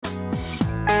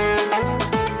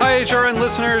HRN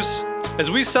listeners.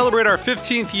 As we celebrate our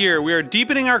 15th year, we are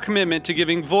deepening our commitment to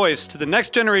giving voice to the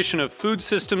next generation of food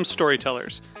systems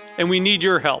storytellers, and we need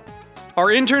your help. Our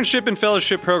internship and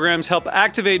fellowship programs help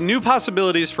activate new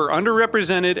possibilities for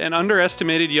underrepresented and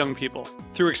underestimated young people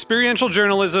through experiential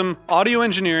journalism, audio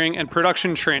engineering, and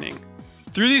production training.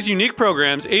 Through these unique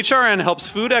programs, HRN helps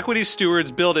food equity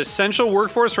stewards build essential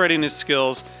workforce readiness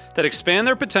skills that expand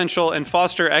their potential and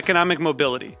foster economic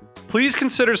mobility. Please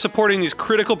consider supporting these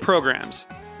critical programs.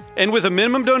 And with a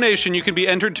minimum donation, you can be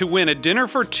entered to win a dinner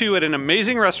for two at an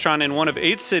amazing restaurant in one of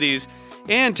 8 cities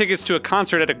and tickets to a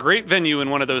concert at a great venue in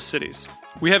one of those cities.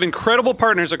 We have incredible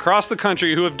partners across the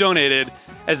country who have donated,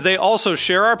 as they also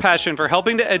share our passion for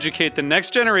helping to educate the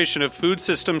next generation of food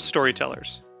systems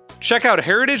storytellers. Check out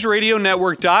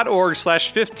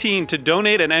heritageradionetwork.org/15 to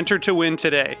donate and enter to win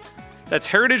today. That's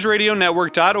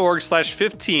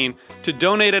heritageradionetwork.org/15 to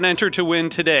donate and enter to win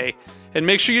today. And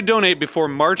make sure you donate before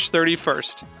March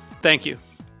 31st. Thank you.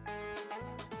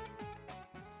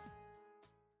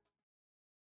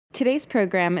 Today's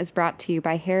program is brought to you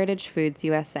by Heritage Foods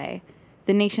USA,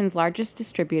 the nation's largest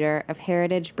distributor of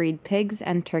heritage breed pigs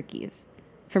and turkeys.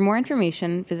 For more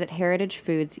information, visit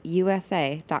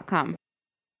heritagefoodsusa.com.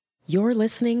 You're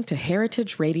listening to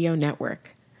Heritage Radio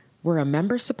Network. We're a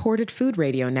member-supported food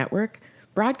radio network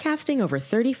broadcasting over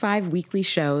 35 weekly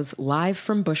shows live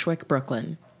from Bushwick,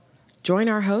 Brooklyn. Join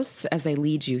our hosts as they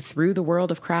lead you through the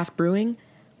world of craft brewing,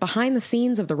 behind the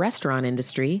scenes of the restaurant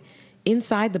industry,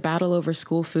 inside the battle over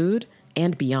school food,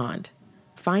 and beyond.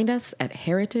 Find us at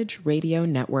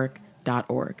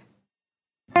heritageradionetwork.org.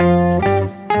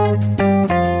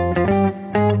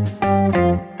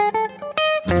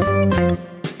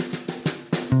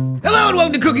 Hello and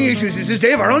welcome to Cooking Issues. This is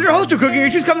Dave Arnold, your host of Cooking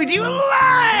Issues, coming to you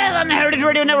live on the Heritage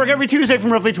Radio Network every Tuesday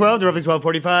from roughly 12 to roughly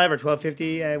 12:45 or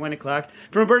 12:50, 1 o'clock,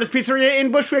 from Roberta's Pizzeria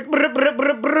in Bushwick,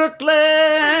 Brooklyn.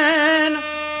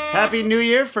 Happy New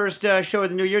Year. First show of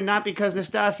the new year, not because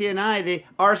Nastasia and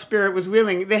our spirit was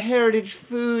willing. The heritage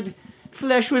food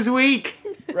flesh was weak.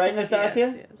 Right,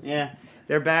 Nastasia? Yes. Yeah.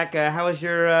 They're back. How was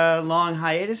your long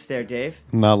hiatus there, Dave?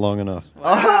 Not long enough.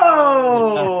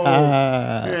 Oh!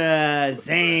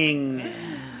 Zing.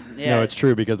 Yeah. No, it's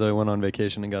true because I went on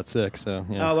vacation and got sick. So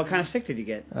yeah. Oh, what kind of sick did you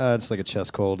get? It's like a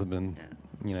chest cold. I've been,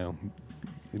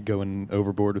 going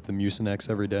overboard with the Mucinex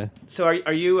every day. So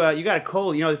are you? You got a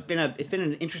cold? You know, it's been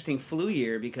an interesting flu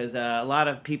year because a lot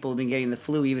of people have been getting the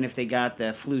flu even if they got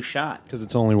the flu shot. Because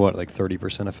it's only like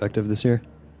 30% effective this year.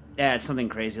 Yeah, it's something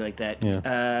crazy like that.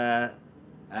 Yeah.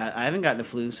 I haven't gotten the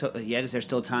flu yet. Is there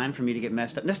still time for me to get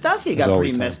messed up? Nastasia got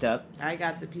pretty messed up. I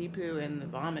got the pee-poo and the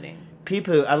vomiting.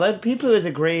 Pee-poo. I love pee-poo is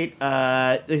a great...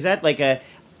 is that like a...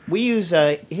 We use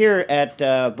here at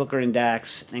Booker and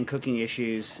Dax and Cooking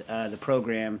Issues, the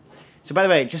program. So by the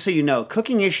way, just so you know,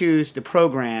 Cooking Issues, the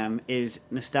program, is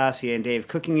Nastasia and Dave.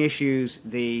 Cooking Issues,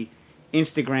 the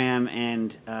Instagram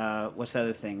and what's the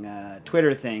other thing?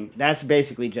 Twitter thing. That's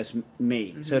basically just me.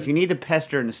 Mm-hmm. So if you need to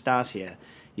pester Nastasia...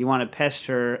 You want to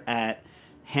pester at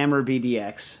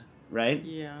HammerBDX, right?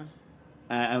 Yeah.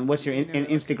 And what's your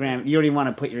Instagram? You don't even want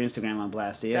to put your Instagram on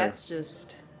blast, do you? That's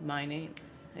just my name.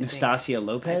 Nastasia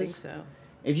Lopez? I think so.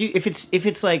 If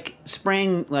it's like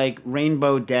spraying like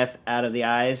rainbow death out of the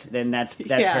eyes, then that's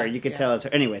her. You could tell it's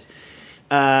her. Anyways,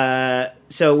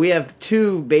 so we have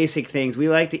two basic things. We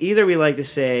like to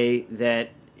say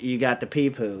that you got the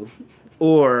pee-poo,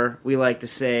 or we like to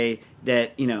say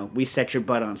that, we set your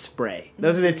butt on spray.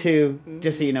 Those are the two,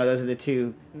 just so you know, those are the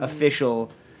two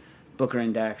official Booker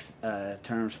and Dax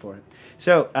terms for it.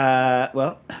 So,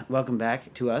 welcome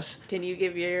back to us. Can you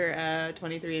give your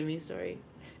 23andMe story?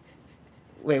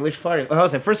 Wait, which part? Well,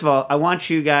 first of all, I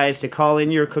want you guys to call in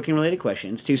your cooking-related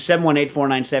questions to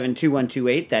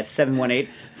 718-497-2128. That's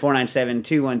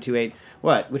 718-497-2128.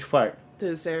 What? Which part?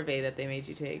 The survey that they made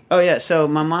you take. Oh, yeah. So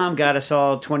my mom got us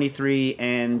all 23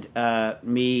 and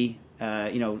me,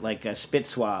 spit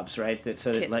swabs, right?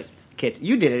 Kits.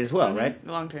 You did it as well, right?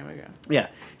 A long time ago. Yeah.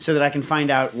 So that I can find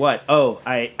out what? Oh,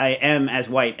 I am as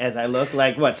white as I look.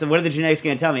 Like what? So what are the genetics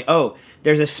going to tell me? Oh,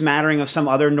 there's a smattering of some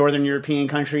other Northern European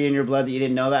country in your blood that you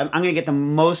didn't know about. I'm going to get the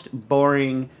most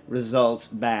boring results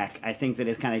back. I think that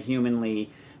is kind of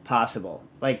humanly possible.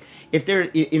 Like, if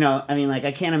there,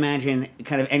 I can't imagine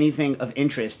kind of anything of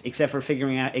interest except for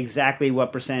figuring out exactly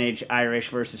what percentage Irish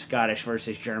versus Scottish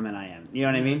versus German I am. You know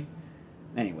what I mean?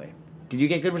 Anyway, did you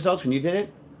get good results when you did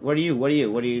it? What do you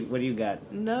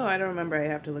got? No, I don't remember. I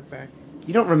have to look back.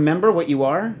 You don't remember what you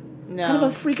are? No. What kind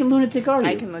of a freaking lunatic are you?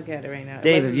 I can look at it right now.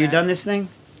 Dave, have you done this thing?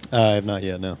 I have not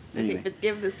yet, no. Okay, but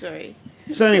give the story.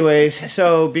 So anyways,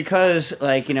 because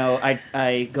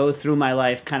I go through my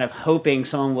life kind of hoping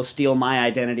someone will steal my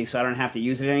identity so I don't have to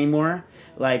use it anymore.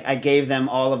 Like, I gave them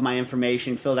all of my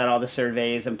information, filled out all the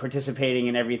surveys, and participating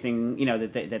in everything,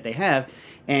 that they have.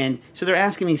 And so they're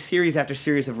asking me series after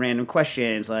series of random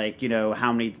questions, like,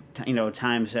 how many,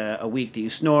 times a week do you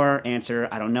snore? Answer,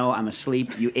 I don't know, I'm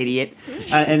asleep, you idiot.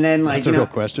 And then, like, That's a real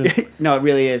question. No, it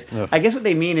really is. Ugh. I guess what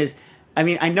they mean is,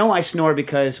 I know I snore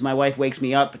because my wife wakes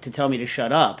me up to tell me to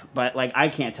shut up, but, like, I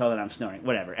can't tell that I'm snoring.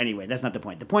 Whatever. Anyway, that's not the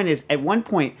point. The point is, at one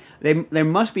point, there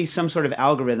must be some sort of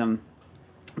algorithm,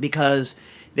 because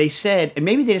they said, and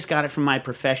maybe they just got it from my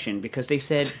profession, because they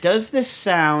said, does the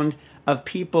sound of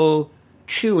people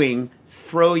chewing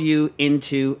throw you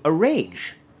into a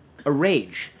rage? A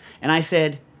rage. And I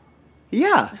said,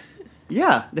 yeah,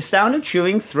 the sound of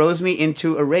chewing throws me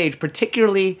into a rage,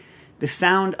 particularly the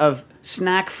sound of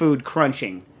snack food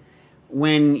crunching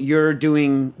when you're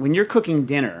cooking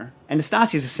dinner. And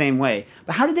Nastasia's the same way.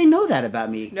 But how did they know that about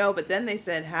me? No, but then they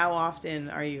said, how often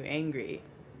are you angry?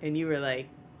 And you were like,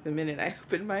 the minute I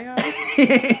opened my eyes.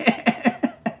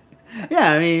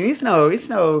 Yeah, it's no Sounds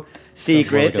more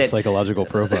secret like a psychological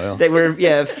profile. that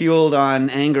we're fueled on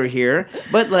anger here,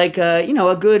 but like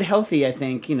a good healthy, I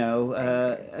think,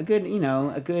 a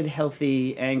good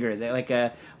healthy anger. That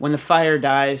like when the fire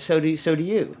dies, so do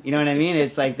you. You know what I mean?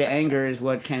 It's like the anger is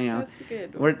what can That's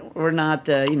good. We're not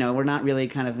we're not really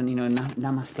kind of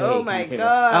namaste. Oh kind my of people.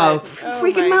 God. Oh, Oh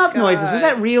freaking my mouth noises. Was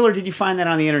God. that real or did you find that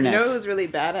on the internet? You know who's really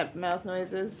bad at mouth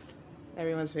noises?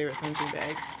 Everyone's favorite punching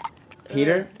bag.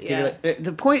 Peter? Yeah. Peter,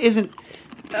 the point isn't.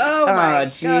 Oh my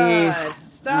jeez. God.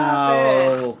 Stop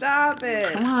No. it. Stop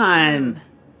it. Come on.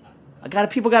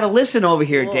 People got to listen over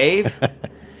here, Whoa. Dave.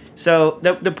 So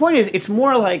the point is, it's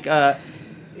more like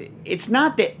it's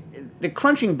not that the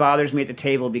crunching bothers me at the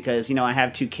table because I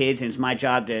have 2 kids and it's my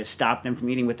job to stop them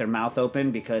from eating with their mouth open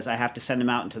because I have to send them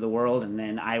out into the world and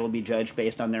then I will be judged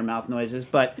based on their mouth noises.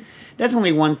 But that's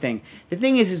only one thing. The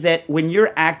thing is that when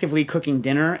you're actively cooking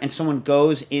dinner and someone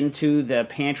goes into the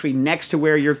pantry next to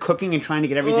where you're cooking and trying to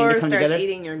get everything Or to come starts together.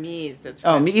 eating your meats. That's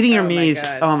Eating your my mies.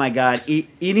 God. Oh my God.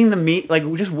 Eating the meat, like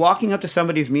just walking up to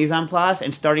somebody's mise en place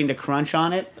and starting to crunch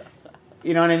on it.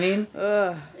 You know what I mean?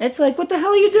 Ugh. It's like, what the hell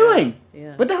are you doing?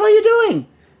 Yeah. What the hell are you doing?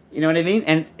 You know what I mean?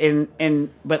 And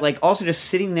but like also just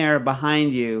sitting there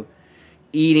behind you,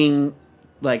 eating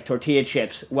like tortilla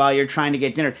chips while you're trying to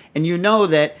get dinner, and you know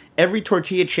that every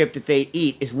tortilla chip that they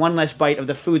eat is one less bite of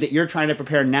the food that you're trying to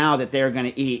prepare now that they're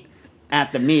going to eat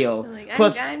at the meal. I'm like,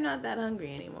 Plus, I'm not that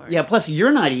hungry anymore. yeah. Plus,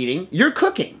 you're not eating; you're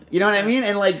cooking. You know what I mean?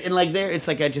 And like there, it's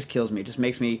like it just kills me. It just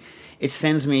makes me. It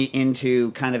sends me into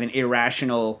kind of an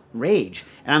irrational rage.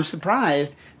 And I'm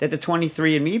surprised that the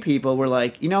 23andMe people were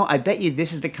like, I bet you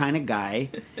this is the kind of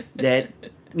guy that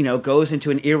goes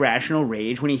into an irrational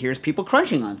rage when he hears people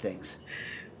crunching on things.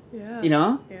 Yeah.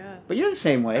 Yeah. But you're the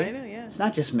same way. I know, yeah. It's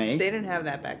not just me. They didn't have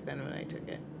that back then when I took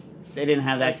it. They didn't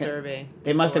have that survey.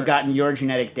 They must have before. gotten your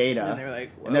genetic data. And they were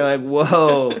like, whoa. And they're like,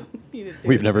 whoa. You didn't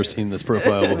We've do never this. seen this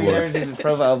profile We've never before. seen the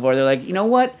profile board. They're like, you know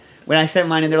what? When I sent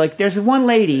mine in, they're like, there's one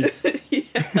lady.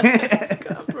 It's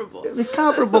comparable. The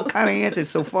comparable kind of answers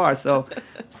so far. So,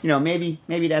 maybe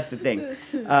that's the thing.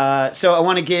 So I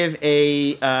want to give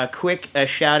a quick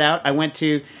shout out. I went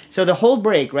to the whole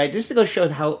break, right? Just to go show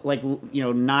how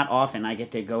not often I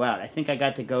get to go out. I think I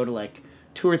got to go to like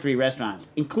 2 or 3 restaurants,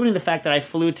 including the fact that I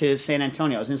flew to San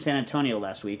Antonio. I was in San Antonio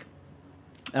last week.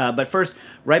 But first,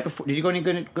 right before, did you go to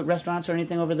any good restaurants or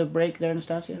anything over the break there,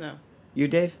 Anastasia? No. You,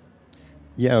 Dave?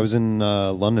 Yeah, I was in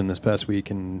London this past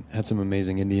week and had some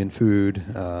amazing Indian food.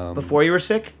 Before you were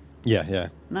sick? Yeah.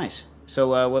 Nice.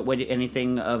 So, what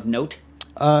anything of note?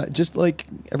 Just like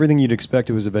everything you'd expect,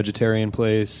 it was a vegetarian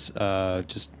place.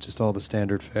 Just all the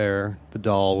standard fare. The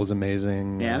dal was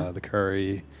amazing. Yeah. The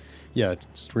curry. Yeah,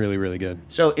 just really, really good.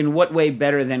 So, in what way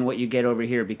better than what you get over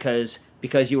here? Because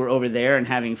you were over there and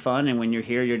having fun, and when you're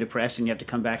here, you're depressed and you have to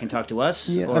come back and talk to us?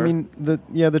 Yeah, Or- I mean,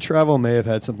 the travel may have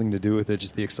had something to do with it,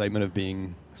 just the excitement of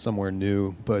being somewhere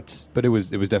new. But it was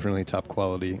definitely top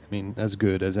quality. I mean, as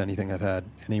good as anything I've had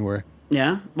anywhere.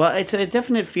 Yeah, well, it's a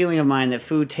definite feeling of mine that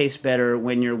food tastes better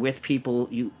when you're with people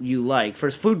you like.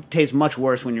 First, food tastes much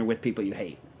worse when you're with people you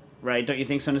hate, right? Don't you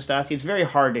think so, Nastasi? It's very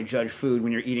hard to judge food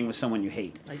when you're eating with someone you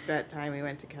hate. Like that time we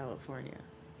went to California.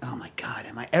 Oh my God,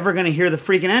 am I ever going to hear the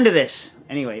freaking end of this?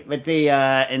 Anyway, but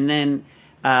and then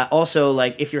also,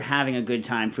 like, if you're having a good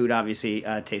time, food obviously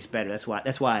tastes better. That's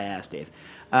why I asked Dave.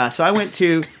 So I went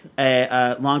to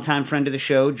a longtime friend of the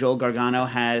show, Joel Gargano,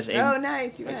 has a... Oh,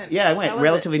 nice. You went. Yeah, I How went. was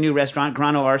Relatively new restaurant,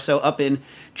 Grano Arso, up in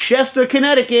Chester,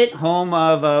 Connecticut, home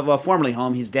of, formerly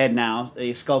home, he's dead now,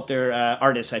 a sculptor,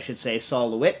 artist, I should say, Saul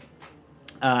LeWitt.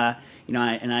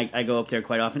 I go up there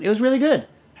quite often. It was really good.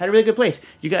 Had a really good place.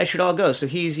 You guys should all go. So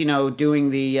he's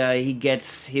doing he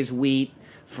gets his wheat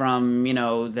from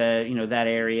that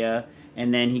area,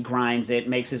 and then he grinds it,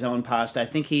 makes his own pasta. I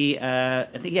think he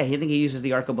uses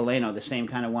the arcobaleno, the same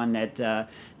kind of one that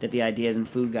the Ideas and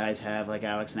Food guys have, like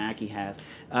Alex and Aki have.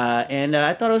 And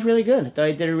I thought it was really good. I thought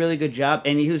he did a really good job.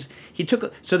 And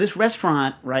so this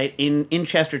restaurant, right, in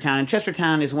Chestertown, and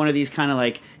Chestertown is one of these kind of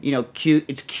like,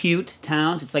 cute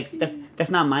towns. It's like,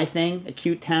 that's not my thing, a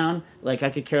cute town. Like, I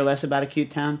could care less about a cute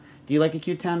town. Do you like a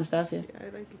cute town, Nastasia? Yeah, I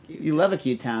like a cute You love a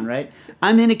cute town, right?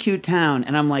 I'm in a cute town,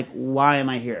 and I'm like, why am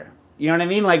I here? You know what I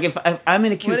mean? Like, if I'm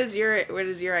in a cute... What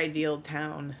does your ideal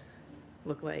town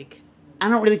look like? I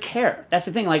don't really care. That's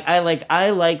the thing. Like, I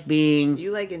like being...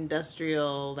 You like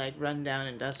industrial, like rundown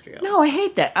industrial. No, I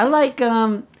hate that. what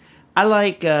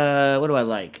do I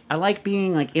like? I like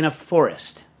being, like, in a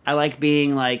forest. I like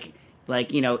being, like,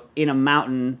 in a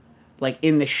mountain, like,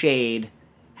 in the shade,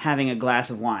 having a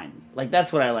glass of wine. Like,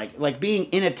 that's what I like. Like, being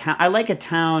in a town. I like a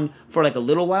town for, like, a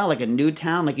little while, like a new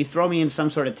town. Like, you throw me in some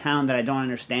sort of town that I don't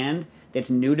understand, that's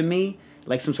new to me,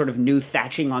 like some sort of new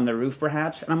thatching on the roof,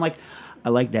 perhaps. And I'm like, I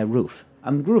like that roof.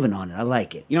 I'm grooving on it. I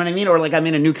like it. You know what I mean? Or, like, I'm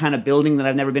in a new kind of building that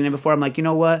I've never been in before. I'm like, you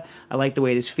know what? I like the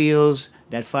way this feels.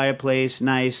 That fireplace,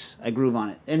 nice. I groove on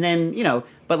it. And then,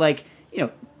 but, like,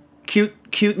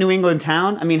 cute New England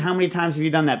town. I mean, how many times have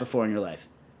you done that before in your life?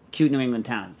 Cute New England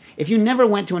town. If you never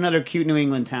went to another cute New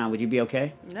England town, would you be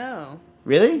okay? No.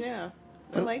 Really? Yeah.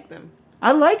 I like them.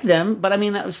 I like them, but I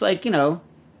mean, that was like, I'm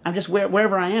just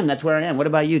wherever I am, that's where I am. What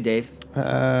about you, Dave?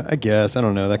 I guess. I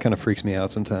don't know. That kind of freaks me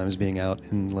out sometimes, being out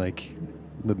in, like,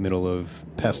 the middle of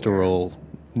pastoral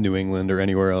New England or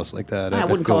anywhere else like that. I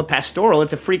wouldn't call it pastoral.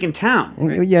 It's a freaking town.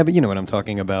 Yeah, but you know what I'm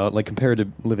talking about. Like, compared to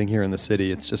living here in the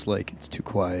city, it's just like, it's too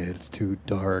quiet. It's too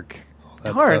dark.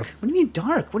 That dark? Stuff. What do you mean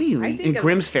dark? What are you, I think in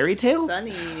Grimm's fairy tale?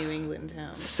 Sunny New England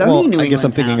town. Sunny New I England guess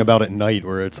I'm thinking town. about at night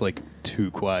where it's like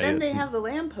too quiet. And they have the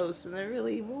lampposts and they're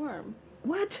really warm.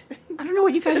 What? I don't know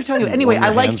what you guys are talking about. Anyway, Warm I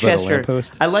your like hands by the Chester.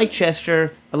 lamppost? I like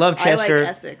Chester. I love Chester. I like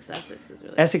Essex. Essex is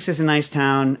really Essex is a nice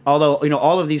town, although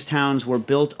all of these towns were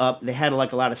built up. They had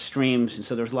like a lot of streams, and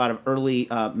so there was a lot of early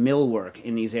mill work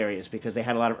in these areas because they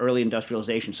had a lot of early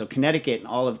industrialization. So Connecticut and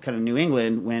all of kind of New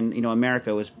England, when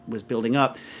America was building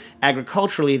up,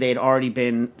 agriculturally they had already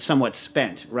been somewhat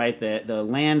spent. Right, the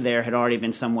land there had already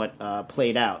been somewhat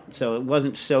played out. So it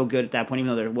wasn't so good at that point, even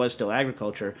though there was still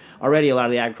agriculture. Already, a lot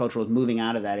of the agriculture was moving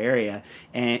out of that area,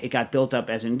 and it got built up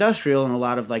as industrial, and a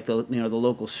lot of like the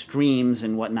local streams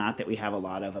and whatnot that we have a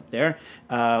lot of up there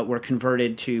were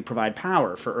converted to provide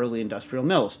power for early industrial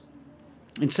mills.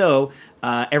 And so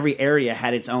every area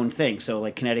had its own thing. So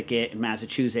like Connecticut and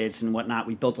Massachusetts and whatnot,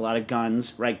 we built a lot of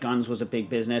guns, right? Guns was a big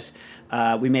business.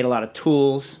 We made a lot of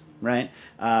tools, right?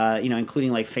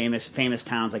 Including like famous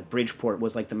towns like Bridgeport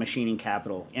was like the machining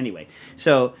capital. Anyway,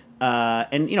 so a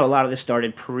lot of this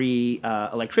started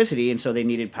pre-electricity, and so they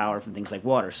needed power from things like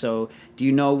water. So do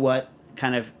you know what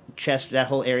kind of Chester, that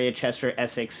whole area, Chester,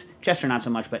 Essex, Chester not so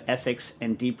much, but Essex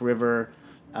and Deep River,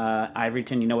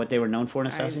 Ivoryton, you know what they were known for,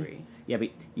 Nastasia?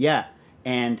 Ivory. Yeah,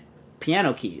 and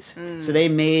piano keys. So they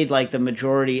made like the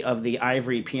majority of the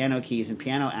ivory piano keys and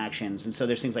piano actions, and so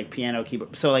there's things like piano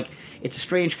keyboard. So like it's a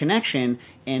strange connection,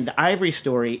 and the ivory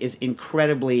story is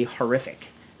incredibly horrific,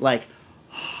 like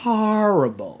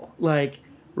horrible, like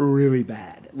really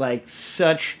bad, like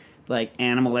such like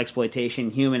animal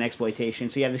exploitation, human exploitation.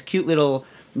 So you have this cute little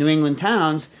New England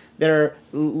towns that are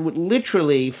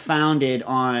literally founded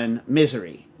on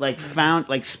misery,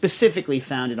 specifically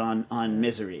founded on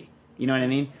misery. You know what I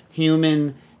mean?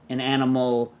 Human and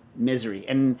animal misery.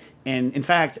 And in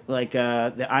fact, like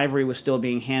the ivory was still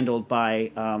being handled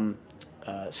by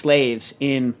slaves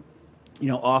in,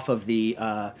 off of the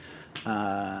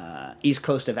east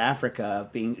coast of Africa,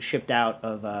 being shipped out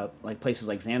of like places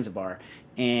like Zanzibar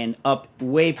and up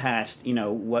way past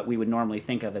what we would normally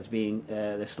think of as being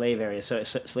the slave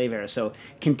era. So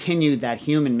continued that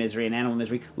human misery and animal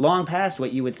misery long past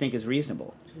what you would think is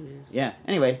reasonable. Jeez. Yeah.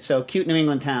 Anyway, so cute New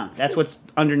England town. That's what's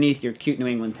underneath your cute New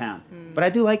England town. But I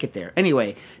do like it there.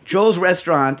 Anyway, Joel's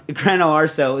restaurant, Grano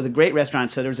Arso, was a great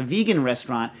restaurant. So there was a vegan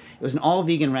restaurant. It was an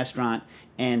all-vegan restaurant.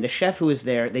 And the chef who was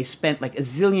there, they spent like $1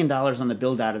 zillion on the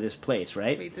build out of this place,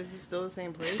 right? Wait, this is still the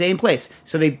same place? Same place.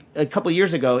 So a couple of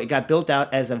years ago, it got built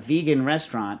out as a vegan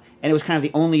restaurant, and it was kind of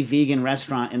the only vegan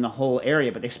restaurant in the whole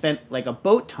area. But they spent like a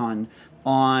boat ton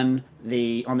on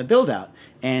the build out,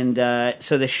 and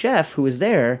so the chef who was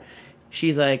there,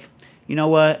 she's like, you know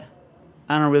what?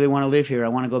 I don't really want to live here. I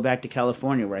want to go back to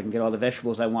California where I can get all the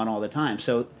vegetables I want all the time.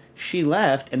 So she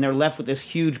left, and they're left with this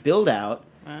huge build out.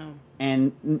 Wow.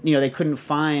 And, they couldn't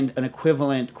find an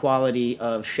equivalent quality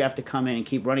of chef to come in and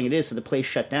keep running it, so the place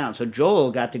shut down. So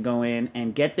Joel got to go in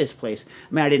and get this place.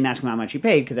 I mean, I didn't ask him how much he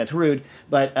paid because that's rude,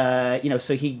 but,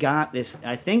 so he got this.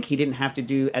 I think he didn't have to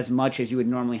do as much as you would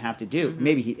normally have to do.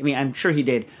 Maybe I'm sure he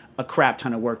did a crap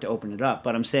ton of work to open it up,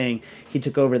 but I'm saying he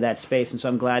took over that space, and so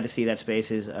I'm glad to see that space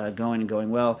is going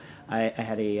well. I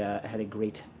had a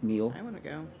great meal. I want to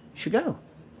go. You should go.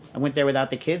 I went there without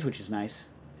the kids, which is nice.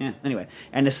 Yeah, anyway.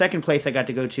 And the second place I got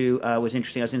to go to was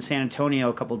interesting. I was in San Antonio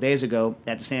a couple days ago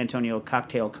at the San Antonio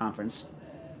Cocktail Conference.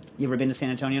 You ever been to San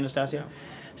Antonio, Anastasia? No.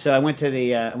 So I went to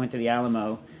the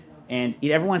Alamo, and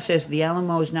everyone says the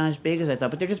Alamo is not as big as I thought,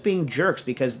 but they're just being jerks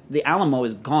because the Alamo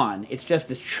is gone. It's just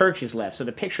the church is left. So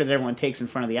the picture that everyone takes in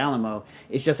front of the Alamo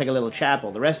is just like a little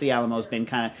chapel. The rest of the Alamo has been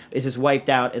is as wiped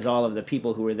out as all of the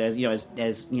people who were there,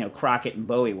 as Crockett and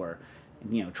Bowie were,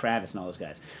 Travis and all those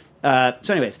guys.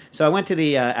 So I went to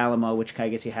the Alamo, which I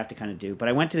guess you have to kind of do. But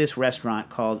I went to this restaurant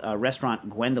called Restaurant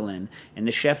Gwendolyn, and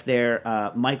the chef there,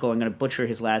 Michael, I'm going to butcher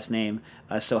his last name,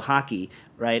 Sohaki,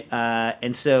 right?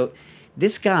 And so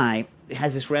this guy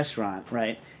has this restaurant,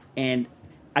 right? And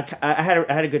I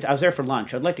had a good. I was there for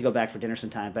lunch. I'd like to go back for dinner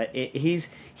sometime, but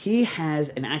he has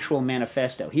an actual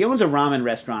manifesto. He owns a ramen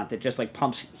restaurant that just like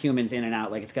pumps humans in and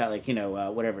out, like it's got like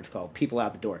whatever it's called, people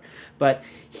out the door. But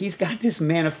he's got this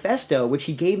manifesto which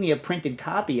he gave me a printed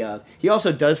copy of. He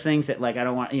also does things that like I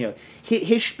don't want.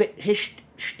 His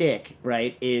shtick,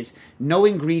 right, is no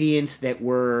ingredients that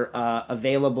were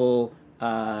available.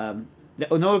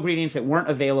 No ingredients that weren't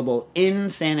available in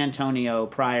San Antonio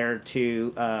prior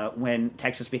to when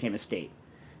Texas became a state.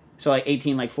 So like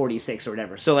 1846 or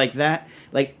whatever. So like that,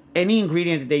 like any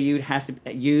ingredient that they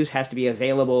use has to be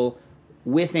available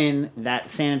within that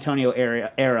San Antonio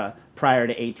era prior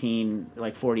to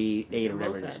 1848 or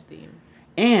whatever it is. Theme.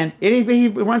 And he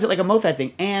runs it like a MoFad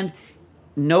thing. And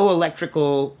no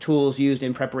electrical tools used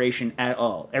in preparation at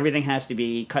all. Everything has to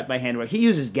be cut by hand. He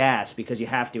uses gas because you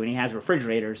have to, and he has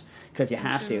refrigerators because you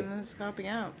have to. Scoping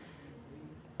out.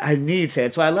 I need to.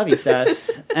 That's why I love you,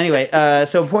 Stas. Anyway,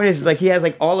 so the point is like he has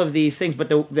like all of these things, but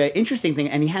the interesting thing,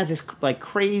 and he has this like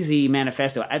crazy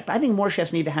manifesto. I think more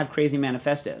chefs need to have crazy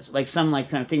manifestos, like some like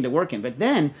kind of thing to work in. But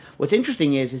then what's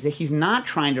interesting is that he's not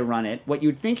trying to run it. What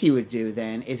you'd think he would do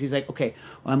then is he's like, okay,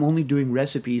 well, I'm only doing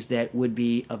recipes that would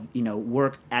be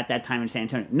work at that time in San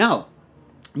Antonio. No,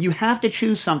 you have to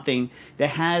choose something that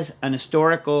has an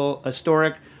historic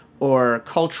or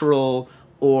cultural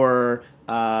or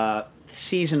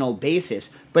seasonal basis,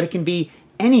 but it can be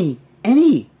any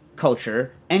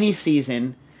culture, any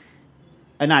season,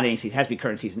 not any season, it has to be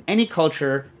current season, any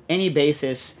culture, any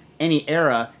basis, any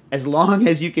era, as long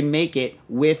as you can make it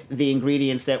with the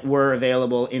ingredients that were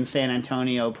available in San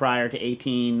Antonio prior to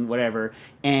 18 whatever,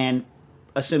 and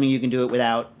assuming you can do it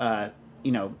without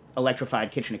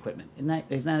electrified kitchen equipment. Isn't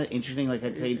that interesting? Like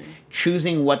I say,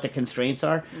 choosing what the constraints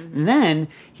are. Mm-hmm. And then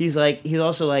he's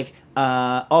also like,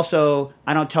 also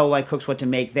I don't tell my cooks what to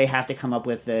make. They have to come up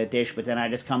with the dish, but then I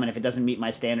just come and if it doesn't meet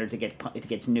my standards, it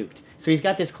gets nuked. So he's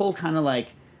got this whole kind of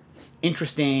like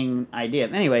interesting idea.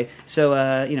 Anyway, so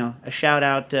a shout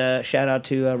out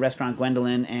to Restaurant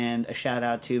Gwendolyn and a shout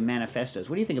out to manifestos.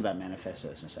 What do you think about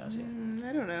manifestos, Nastasia?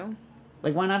 I don't know.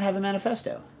 Like, why not have a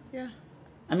manifesto? Yeah.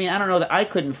 I mean, I don't know that I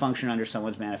couldn't function under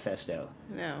someone's manifesto.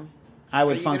 No. I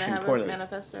would function poorly. Are you going to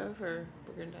have a manifesto for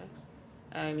Booker and Dex?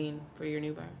 I mean, for your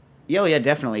new bar? Yeah,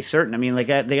 definitely, certain. I mean, like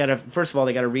they got to first of all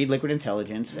they got to read Liquid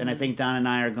Intelligence, and I think Don and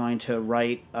I are going to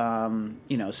write,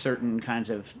 certain kinds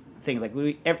of things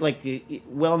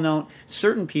well known.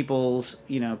 Certain people's,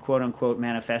 quote unquote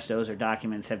manifestos or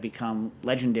documents have become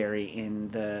legendary in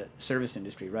the service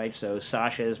industry, right? So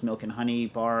Sasha's Milk and Honey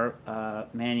bar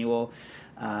manual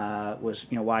was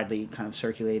widely kind of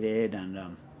circulated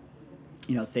and.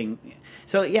 Thing.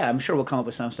 So yeah, I'm sure we'll come up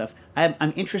with some stuff.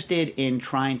 I'm interested in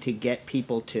trying to get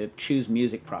people to choose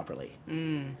music properly.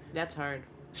 That's hard.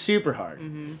 Super hard.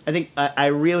 Mm-hmm. I think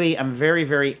I'm very,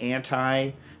 very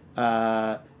anti,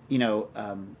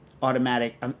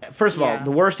 automatic. First of all,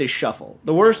 the worst is shuffle.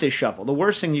 The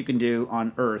worst thing you can do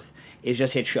on earth is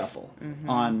just hit shuffle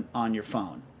on your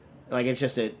phone. Like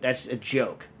that's a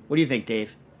joke. What do you think,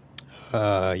 Dave?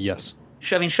 Yes.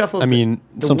 Shuffles. Sometimes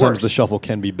worst. the shuffle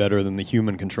can be better than the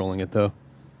human controlling it, though.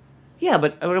 Yeah,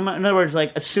 but in other words,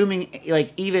 like assuming,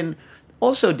 like even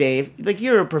also, Dave, like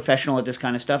you're a professional at this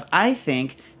kind of stuff. I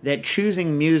think that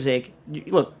choosing music,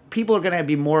 look, people are going to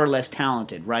be more or less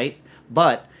talented, right?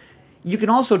 But you can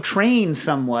also train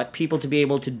somewhat people to be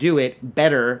able to do it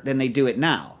better than they do it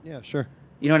now. Yeah, sure.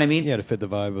 You know what I mean? Yeah, to fit the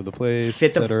vibe of the place,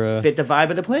 Fit etc. the vibe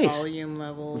of the place. Volume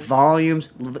levels. Volumes.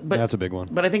 But, That's a big one.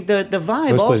 But I think the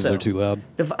vibe Most also. places are too loud.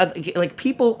 Like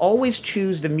people always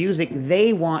choose the music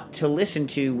they want to listen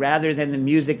to rather than the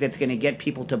music that's going to get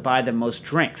people to buy the most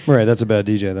drinks. Right, that's a bad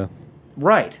DJ though.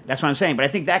 Right, that's what I'm saying. But I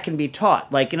think that can be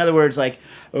taught. Like, in other words, like,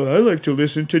 oh, I like to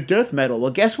listen to death metal.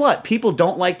 Well, guess what? People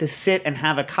don't like to sit and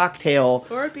have a cocktail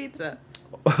Or a pizza.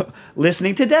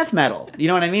 listening to death metal. You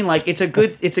know what I mean? Like, it's a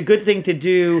good thing to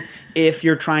do if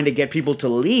you're trying to get people to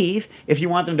leave. If you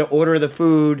want them to order the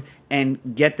food and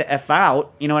get the F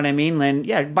out, you know what I mean? Then,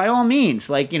 yeah, by all means,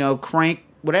 like, crank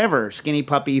whatever, Skinny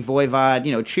Puppy,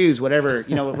 Voivod, choose whatever,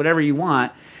 whatever you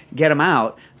want. Get them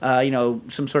out,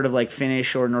 some sort of like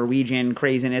Finnish or Norwegian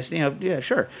craziness, yeah,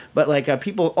 sure. But like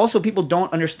people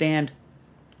don't understand,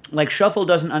 like Shuffle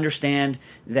doesn't understand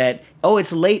that, oh,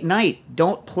 it's late night.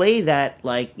 Don't play that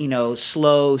like,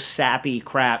 slow, sappy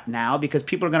crap now because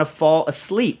people are going to fall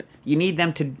asleep. You need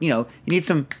them to, you need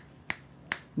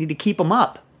to keep them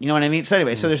up. You know what I mean? So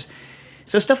anyway, so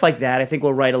stuff like that. I think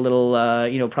we'll write a little,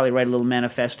 probably write a little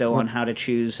manifesto on how to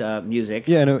choose music.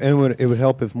 Yeah, and it would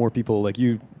help if more people like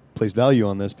you place value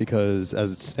on this because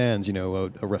as it stands, a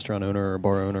restaurant owner or a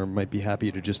bar owner might be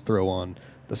happy to just throw on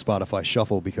the Spotify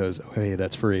Shuffle because, oh, hey,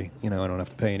 that's free. I don't have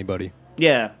to pay anybody.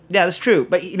 Yeah, that's true.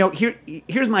 But,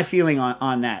 here's my feeling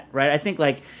on that, right? I think,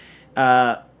 like,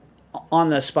 on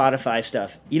the Spotify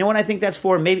stuff, you know what I think that's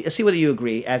for? Maybe see whether you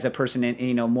agree as a person,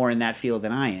 more in that field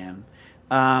than I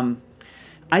am.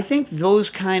 I think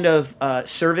those kind of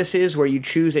services where you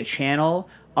choose a channel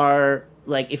are,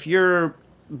 like, if you're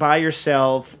by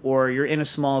yourself or you're in a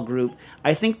small group,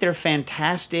 I think they're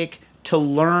fantastic to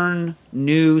learn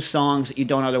new songs that you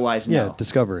don't otherwise know. Yeah,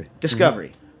 discovery.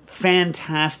 Mm-hmm.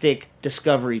 Fantastic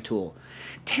discovery tool.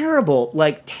 Terrible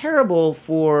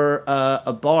for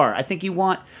a bar. I think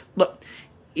look,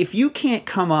 if you can't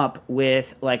come up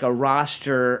with like a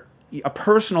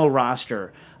personal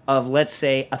roster of, let's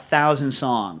say, 1,000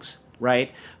 songs,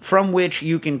 right, from which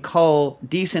you can cull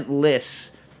decent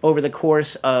lists over the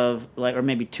course of, like, or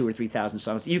maybe 2,000 or 3,000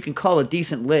 songs, you can call a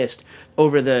decent list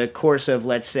over the course of,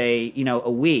 let's say,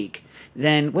 a week,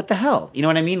 then what the hell? You know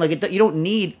what I mean? Like, you don't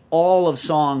need all of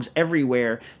songs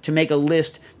everywhere to make a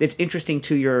list that's interesting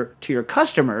to your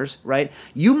customers, right?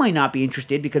 You might not be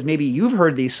interested because maybe you've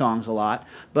heard these songs a lot,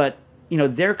 but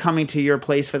they're coming to your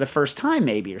place for the first time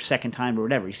maybe or second time or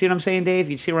whatever. You see what I'm saying, Dave?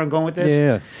 You see where I'm going with this?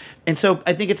 Yeah. And so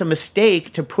I think it's a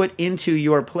mistake to put into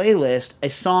your playlist a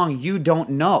song you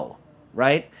don't know,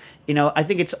 right? I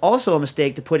think it's also a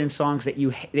mistake to put in songs that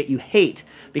you hate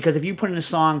because if you put in a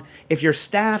song, if your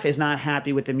staff is not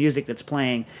happy with the music that's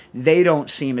playing, they don't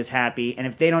seem as happy. And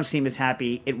if they don't seem as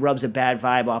happy, it rubs a bad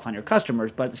vibe off on your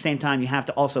customers. But at the same time, you have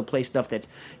to also play stuff that's,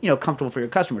 comfortable for your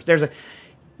customers.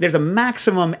 There's a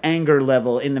maximum anger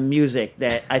level in the music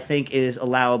that I think is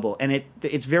allowable, and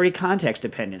it's very context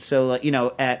dependent. So you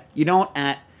don't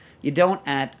at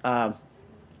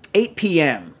 8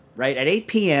 p.m. right at 8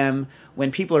 p.m.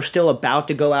 when people are still about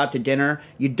to go out to dinner,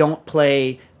 you don't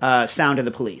play Sound of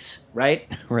the Police,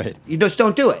 right? Right. You just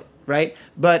don't do it, right?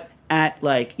 But at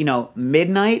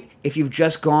midnight, if you've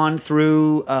just gone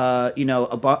through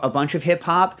a bunch of hip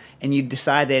hop and you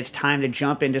decide that it's time to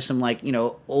jump into some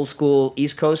old school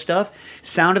East Coast stuff,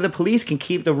 Sound of the Police can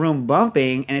keep the room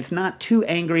bumping and it's not too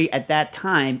angry at that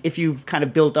time if you've kind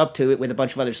of built up to it with a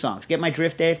bunch of other songs. Get my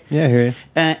drift, Dave? Yeah, I hear you.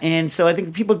 And so I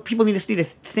think people need to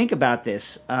think about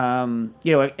this.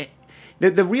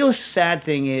 The real sad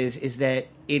thing is that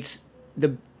it's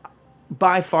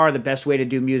by far the best way to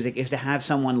do music is to have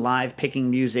someone live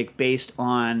picking music based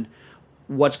on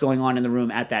what's going on in the room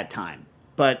at that time.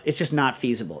 But it's just not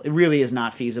feasible. It really is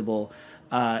not feasible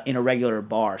in a regular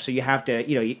bar. So you have to,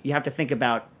 you have to think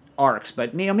about arcs.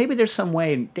 But maybe there's some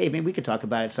way, and Dave, maybe we could talk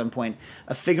about it at some point,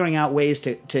 of figuring out ways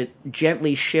to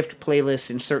gently shift playlists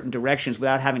in certain directions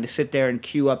without having to sit there and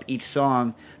queue up each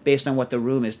song based on what the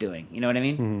room is doing. You know what I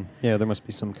mean? Mm-hmm. Yeah, there must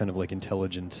be some kind of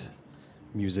intelligent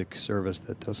music service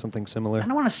that does something similar. I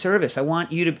don't want a service. I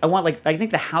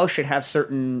think the house should have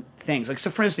certain things. So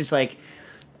for instance,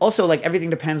 also everything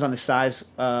depends on the size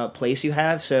place you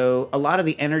have. So a lot of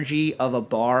the energy of a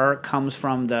bar comes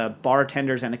from the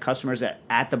bartenders and the customers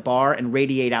at the bar and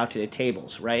radiate out to the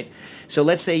tables, right? So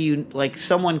let's say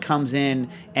someone comes in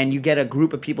and you get a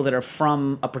group of people that are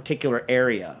from a particular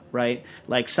area, right?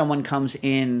 Like someone comes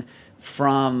in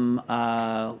from,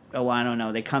 I don't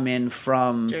know, they come in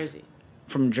from Jersey.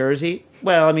 From Jersey?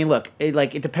 Well, I mean, look,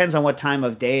 it depends on what time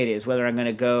of day it is, whether I'm going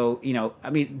to go,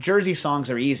 Jersey songs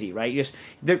are easy, right?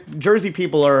 Jersey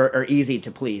people are easy to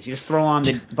please. You just throw on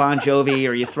the Bon Jovi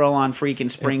or you throw on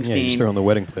freaking Springsteen. Yeah, you just throw on the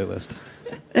wedding playlist.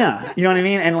 Yeah, you know what I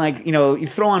mean? And like, you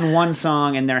throw on one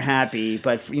song and they're happy,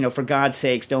 but for God's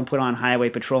sakes, don't put on Highway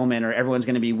Patrolman or everyone's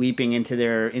going to be weeping into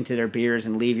their beers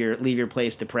and leave your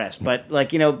place depressed. But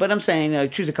but I'm saying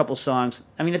choose a couple songs.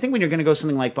 I mean, I think when you're going to go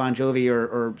something like Bon Jovi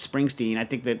or Springsteen, I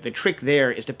think that the trick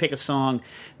there is to pick a song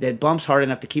that bumps hard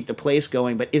enough to keep the place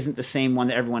going, but isn't the same one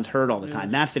that everyone's heard all the time.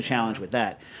 That's the challenge with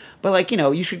that. But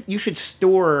you should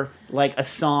store like a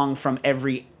song from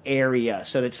every area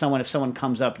so that if someone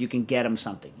comes up, you can get them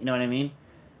something. You know what I mean?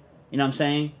 You know what I'm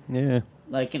saying? Yeah.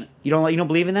 Like you don't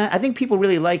believe in that? I think people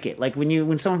really like it. Like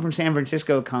when someone from San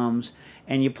Francisco comes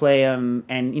and you play them,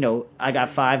 and I Got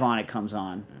Five on It comes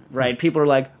on, right? People are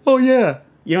like, oh yeah,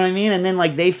 you know what I mean? And then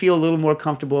like they feel a little more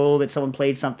comfortable that someone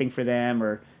played something for them,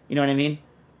 or you know what I mean?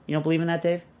 You don't believe in that,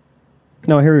 Dave?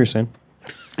 No, I hear what you're saying.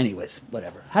 Anyways,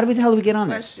 whatever. How the hell did we get on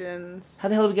this? Questions. How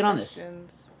the hell did we get on this?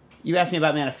 Questions. You asked me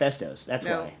about manifestos. That's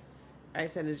No. why. I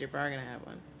said, is your bar going to have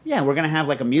one? Yeah, we're gonna have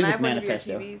like a Can I music have one of your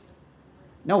manifesto. TVs?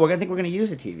 No, we're gonna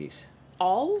use the TVs.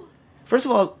 All? First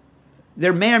of all,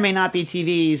 there may or may not be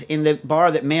TVs in the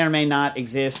bar that may or may not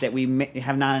exist that we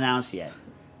have not announced yet.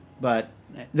 But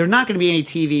there's not going to be any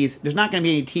TVs. There's not going to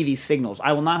be any TV signals.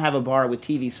 I will not have a bar with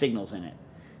TV signals in it.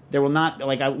 There will not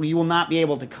you will not be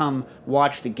able to come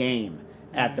watch the game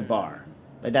at the bar.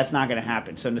 But that's not going to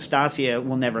happen. So Nastasia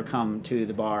will never come to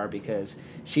the bar because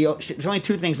there's only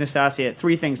three things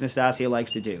Nastasia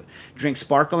likes to do: drink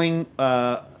sparkling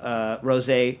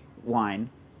rosé wine,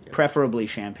 preferably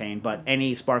champagne, but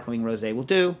any sparkling rosé will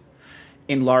do,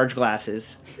 in large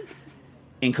glasses,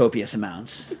 in copious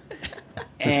amounts.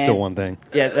 It's still one thing.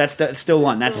 Yeah, that's still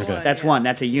one. That's That's one, one.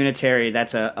 That's a unitary.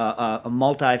 That's a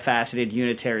multifaceted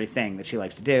unitary thing that she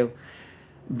likes to do.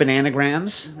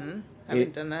 Bananagrams. Mm-hmm.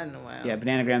 Haven't done that in a while. Yeah,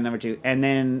 bananagram number 2, and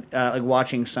then like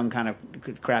watching some kind of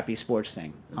crappy sports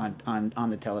thing on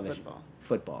the television.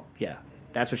 Football. Yeah,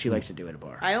 that's what she likes to do at a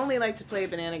bar. I only like to play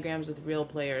bananagrams with real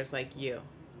players like you.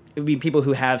 It would be people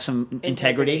who have some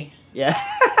integrity. Yeah.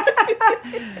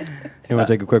 You want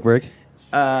to take a quick break?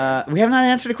 We have not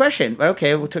answered a question, but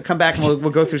okay, we'll come back and we'll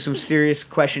go through some serious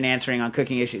question answering on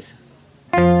cooking issues.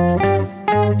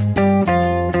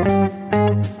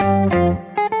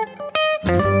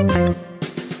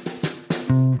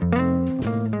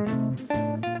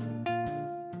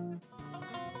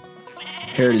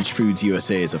 Heritage Foods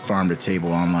USA is a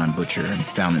farm-to-table online butcher and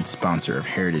founding sponsor of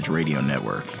Heritage Radio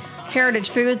Network.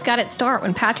 Heritage Foods got its start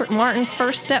when Patrick Martins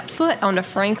first stepped foot onto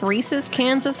Frank Reese's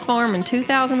Kansas farm in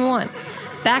 2001.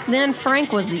 Back then,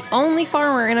 Frank was the only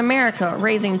farmer in America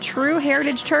raising true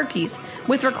heritage turkeys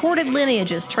with recorded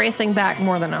lineages tracing back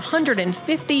more than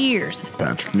 150 years.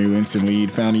 Patrick knew instantly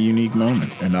he'd found a unique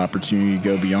moment, an opportunity to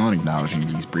go beyond acknowledging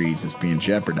these breeds as being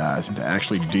jeopardized and to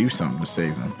actually do something to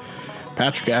save them.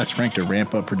 Patrick asked Frank to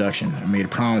ramp up production and made a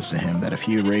promise to him that if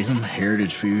he would raise them,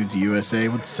 Heritage Foods USA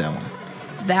would sell them.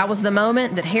 That was the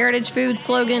moment that Heritage Foods'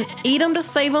 slogan, Eat 'em to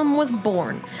Save 'em, was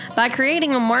born. By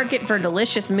creating a market for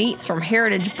delicious meats from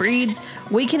heritage breeds,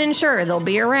 we can ensure they'll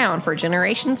be around for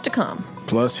generations to come.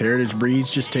 Plus, heritage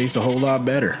breeds just taste a whole lot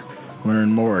better.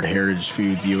 Learn more at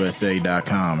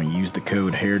heritagefoodsusa.com and use the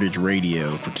code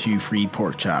HeritageRadio for 2 free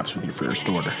pork chops with your first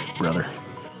order, brother.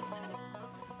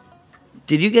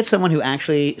 Did you get someone who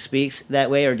actually speaks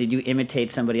that way, or did you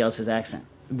imitate somebody else's accent?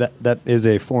 That is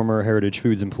a former Heritage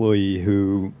Foods employee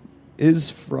who is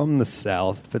from the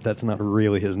South, but that's not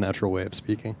really his natural way of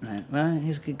speaking. Right. Well,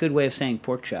 he's a good way of saying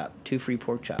pork chop. 2 free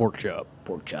pork chops. Pork chop.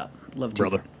 Pork chop. Love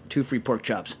Brother. 2 free pork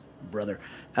chops, brother.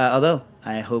 Although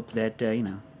I hope that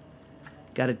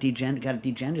got to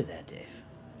degender that, Dave.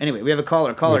 Anyway, we have a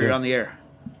caller. Caller, you're on the air.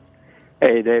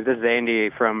 Hey, Dave, this is Andy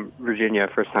from Virginia,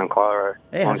 first-time caller,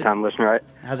 Hey, long-time listener. Right?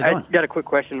 How's it going? I got a quick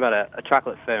question about a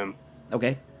chocolate foam.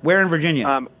 Okay. Where in Virginia?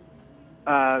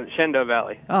 Shenandoah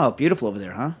Valley. Oh, beautiful over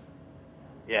there, huh?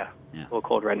 Yeah, Yeah. a little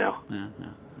cold right now.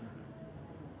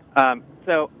 Yeah.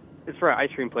 So it's for an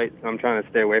ice cream plate, so I'm trying to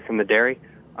stay away from the dairy.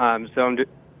 So I'm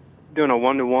doing a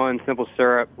 1-to-1 simple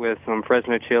syrup with some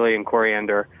Fresno chili and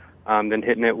coriander, then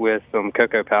hitting it with some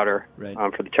cocoa powder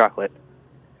for the chocolate.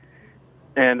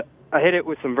 And I hit it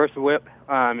with some Versa Whip,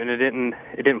 and it didn't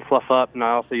fluff up. And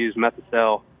I also used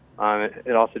Methacel.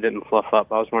 It also didn't fluff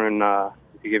up. I was wondering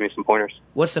if you could give me some pointers.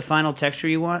 What's the final texture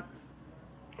you want?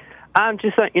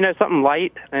 Just something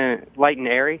light and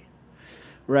airy.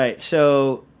 Right.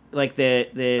 So like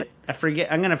I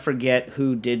forget. I'm gonna forget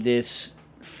who did this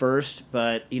first,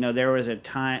 but there was a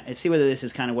time. Let's see whether this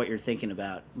is kind of what you're thinking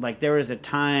about. Like there was a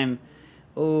time,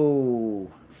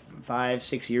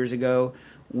 5-6 years ago,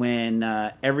 when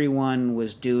everyone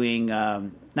was doing,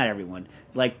 not everyone,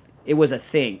 like it was a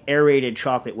thing. Aerated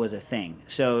chocolate was a thing.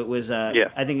 So it was,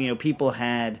 I think, people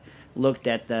had looked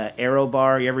at the Aero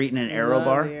bar. You ever eaten an Aero Love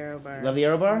bar? the Aero bar. Love the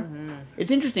Aero bar? Mm-hmm.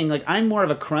 It's interesting. Like, I'm more of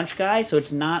a crunch guy, so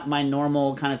it's not my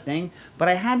normal kind of thing. But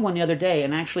I had one the other day,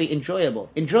 and actually enjoyable,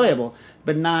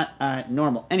 but not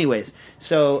normal. Anyways,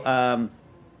 so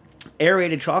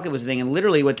aerated chocolate was the thing, and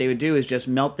literally what they would do is just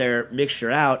melt their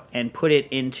mixture out and put it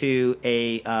into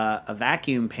a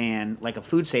vacuum pan, like a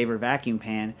food saver vacuum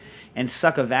pan, and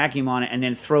suck a vacuum on it, and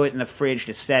then throw it in the fridge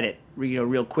to set it,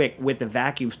 real quick with the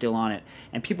vacuum still on it.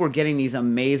 And people were getting these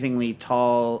amazingly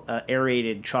tall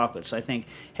aerated chocolates. So I think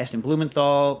Heston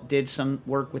Blumenthal did some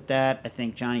work with that. I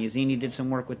think Johnny Iuzzini did some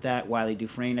work with that. Wiley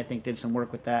Dufresne, I think, did some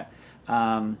work with that.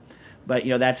 But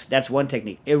that's one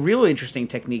technique. A really interesting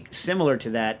technique similar to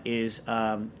that is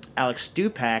Alex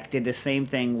Stupak did the same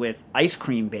thing with ice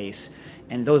cream base,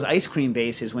 and those ice cream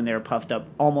bases, when they were puffed up,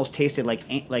 almost tasted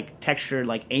like textured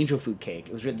like angel food cake.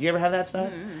 Did you ever have that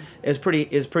stuff? Mm-hmm. It was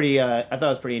pretty. I thought it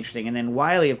was pretty interesting. And then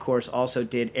Wiley, of course, also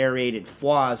did aerated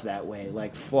foie that way,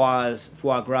 like foie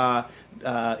gras.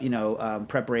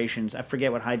 Preparations. I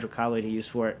forget what hydrocolloid he used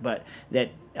for it, but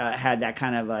that had that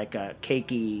kind of like a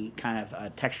cakey kind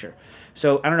of texture.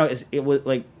 So I don't know.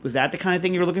 Was that the kind of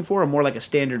thing you were looking for, or more like a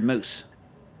standard mousse?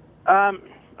 I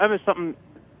was something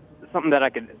that I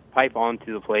could pipe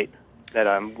onto the plate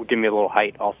that would give me a little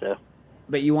height also.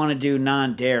 But you want to do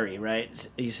non-dairy, right?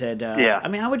 You said. Yeah. I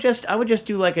mean, I would just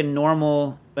do like a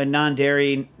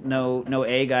non-dairy, no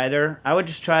egg either. I would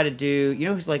just try to do.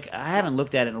 It's like I haven't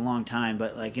looked at it in a long time,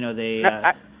 but like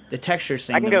the textures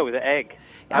thing. I can go with the egg.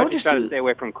 I would just try to stay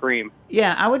away from cream.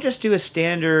 Yeah, I would just do a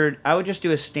standard.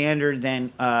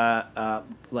 Then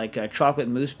like a chocolate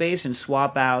mousse base and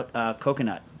swap out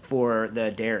coconut for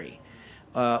the dairy,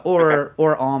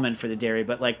 or almond for the dairy.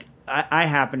 But like I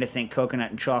happen to think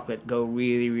coconut and chocolate go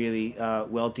really, really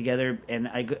well together. And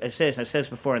I've said this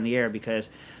before in the air because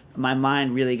my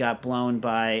mind really got blown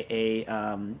by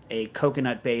a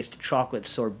coconut based chocolate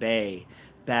sorbet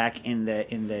back in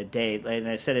the day. And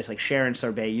I said this, like Sharon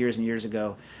Sorbet years and years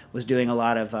ago was doing a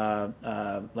lot of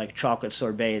like chocolate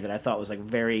sorbet that I thought was like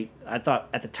I thought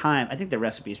at the time, I think the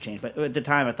recipe's changed, but at the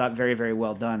time I thought very, very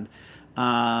well done.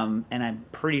 And I'm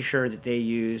pretty sure that they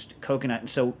used coconut. And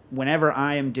so whenever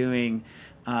I am doing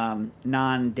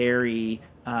non-dairy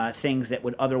things that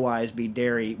would otherwise be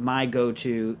dairy, my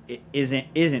go-to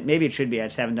isn't maybe it should be, I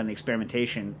just haven't done the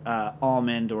experimentation,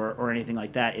 almond or anything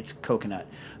like that. It's coconut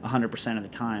 100% of the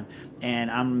time. And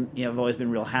I've always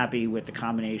been real happy with the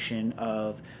combination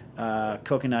of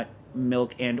coconut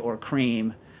milk and or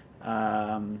cream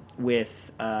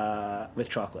with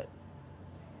chocolate.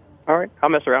 All right, I'll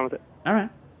mess around with it. All right.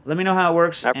 Let me know how it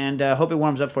works, and hope it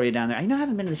warms up for you down there. I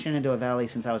haven't been to the Shenandoah Valley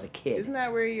since I was a kid. Isn't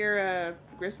that where your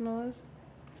grist mill is?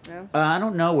 No? I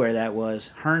don't know where that was.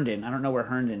 Herndon. I don't know where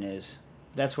Herndon is.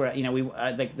 That's where we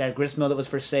like that grist mill that was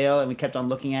for sale, and we kept on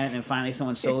looking at it, and then finally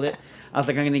someone sold it. I was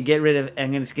like, I'm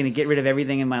just gonna get rid of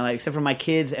everything in my life, except for my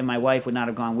kids and my wife would not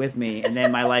have gone with me, and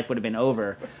then my life would have been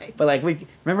over. Right. But like we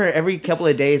remember every couple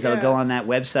of days I would go on that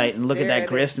website and look at that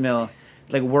grist mill.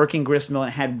 Like working grist mill, and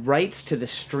it had rights to the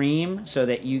stream so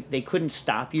that they couldn't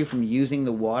stop you from using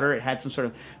the water. It had some sort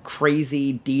of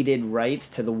crazy deeded rights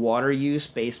to the water use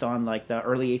based on like the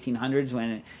early 1800s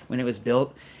when it was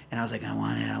built. And I was like, I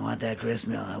want that grist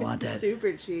mill. I want that.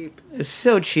 Super cheap. It's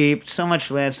so cheap, so much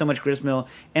land, so much grist mill.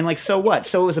 And like, so what?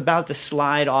 So it was about to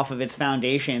slide off of its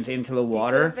foundations into the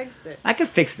water. You could have fixed it. I could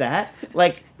fix that.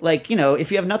 Like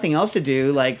if you have nothing else to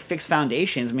do, like fix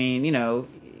foundations. I mean,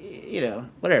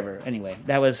 whatever. Anyway,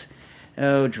 that was,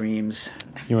 dreams.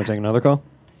 You want to take another call?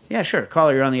 Yeah, sure.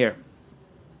 Caller, you're on the air.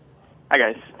 Hi,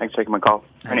 guys. Thanks for taking my call.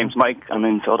 My name's Mike. I'm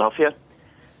in Philadelphia.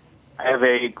 I have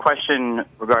a question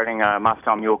regarding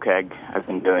Moscow Mule Keg I've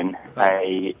been doing.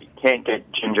 I can't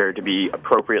get ginger to be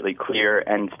appropriately clear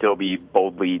and still be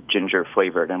boldly ginger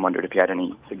flavored, and wondered if you had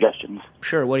any suggestions.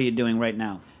 Sure. What are you doing right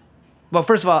now? Well,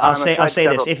 first of all, I'll say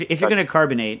this. If you're going to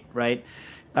carbonate, right,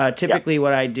 typically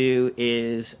what I do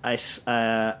is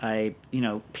I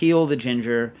peel the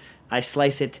ginger, I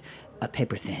slice it a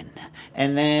paper thin,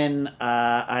 and then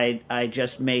I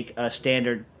just make a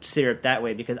standard syrup that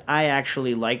way because I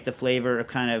actually like the flavor of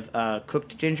kind of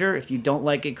cooked ginger. If you don't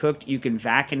like it cooked, you can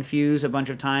vac infuse a bunch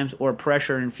of times or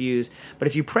pressure infuse. But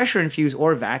if you pressure infuse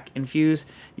or vac infuse,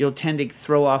 you'll tend to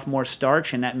throw off more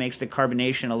starch, and that makes the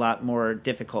carbonation a lot more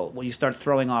difficult. Well, you start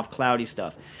throwing off cloudy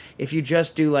stuff. If you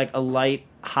just do like a light,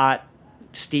 hot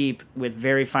steep with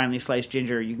very finely sliced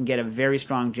ginger, you can get a very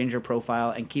strong ginger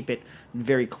profile and keep it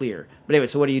very clear. But anyway,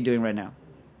 so what are you doing right now?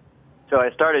 So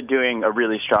I started doing a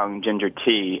really strong ginger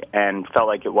tea and felt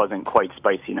like it wasn't quite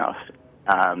spicy enough.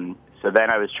 So then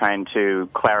I was trying to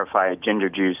clarify ginger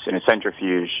juice in a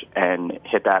centrifuge and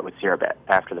hit that with syrup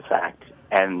after the fact.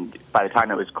 and by the time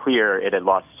it was clear, it had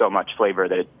lost so much flavor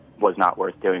that it was not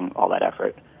worth doing all that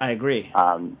effort. I agree.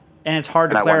 And it's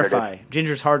hard to clarify.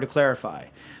 Ginger's hard to clarify.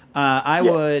 I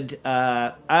would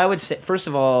say, first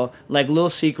of all, like, little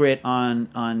secret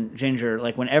on ginger,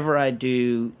 like, whenever I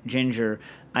do ginger,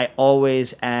 I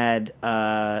always add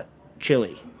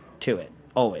chili to it.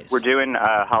 Always. We're doing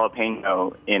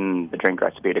jalapeno in the drink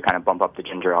recipe to kind of bump up the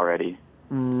ginger already.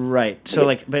 Right. So,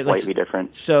 like, but slightly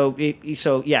different. So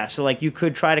yeah. So, like, you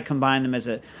could try to combine them as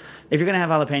a. If you're gonna have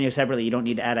jalapeno separately, you don't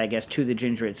need to add, I guess, to the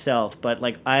ginger itself. But,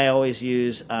 like, I always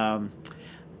use, I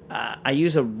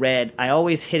use a red. I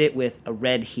always hit it with a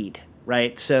red heat.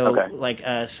 Right. So, like,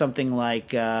 something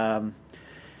like.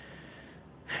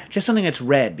 Just something that's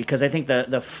red, because I think the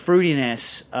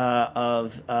fruitiness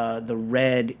of the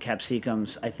red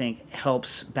capsicums, I think,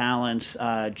 helps balance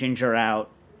ginger out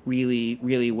really,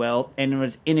 really well, and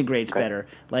it integrates better.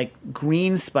 Like,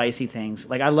 green spicy things,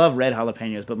 like, I love red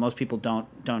jalapenos, but most people don't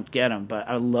get them. But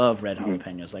I love red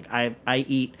jalapenos. Like, I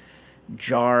eat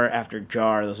jar after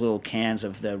jar, those little cans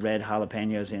of the red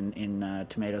jalapenos in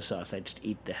tomato sauce. I just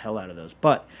eat the hell out of those.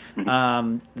 But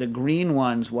the green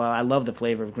ones, while I love the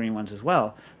flavor of green ones as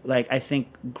well, like, I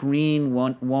think green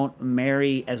won't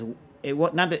marry as it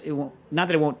won't, not that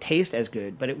it won't taste as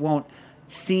good, but it won't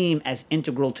seem as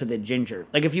integral to the ginger.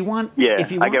 Like, if you want, I get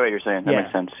what you're saying. That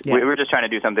makes sense. Yeah. We were just trying to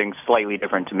do something slightly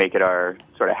different to make it our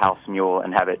sort of house mule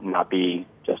and have it not be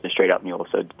just a straight up mule.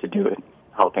 So to do it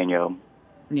jalapeno.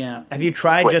 Yeah. Have you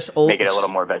tried just old? Make it a little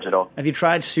more vegetal. Have you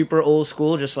tried super old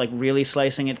school, just like really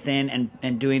slicing it thin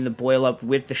and doing the boil up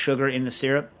with the sugar in the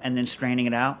syrup and then straining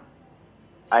it out?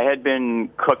 I had been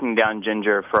cooking down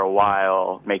ginger for a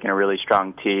while, making a really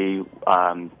strong tea,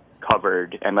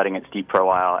 covered and letting it steep for a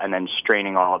while, and then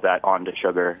straining all of that onto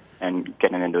sugar and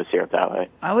getting it into a syrup that way.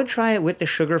 I would try it with the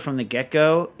sugar from the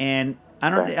get-go, and I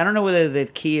don't know whether the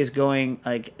key is going,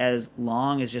 like, as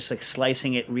long as just, like,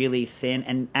 slicing it really thin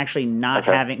and actually not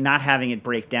having it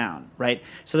break down, right?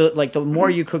 So the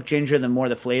more you cook ginger, the more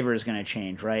the flavor is going to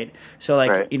change, right? So,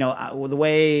 like, the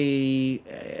way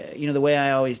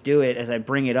I always do it is I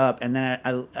bring it up, and then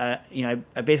I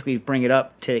basically bring it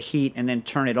up to heat and then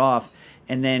turn it off,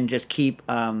 and then just keep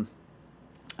finger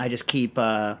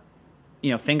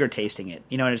tasting it,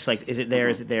 and it's like, is it there?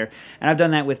 Is it there? And I've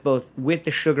done that with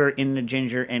the sugar in the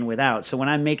ginger and without. So when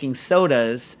I'm making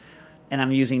sodas and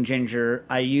I'm using ginger,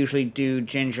 I usually do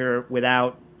ginger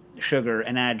without sugar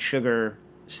and add sugar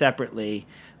separately.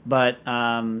 But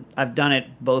I've done it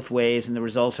both ways, and the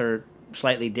results are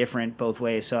slightly different both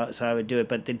ways. So I would do it.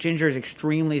 But the ginger is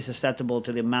extremely susceptible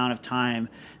to the amount of time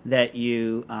that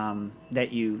you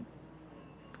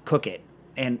cook it.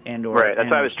 That's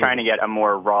why I was trying to get a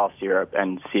more raw syrup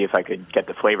and see if I could get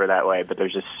the flavor that way, but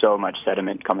there's just so much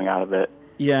sediment coming out of it.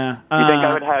 Yeah. Do you think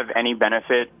I would have any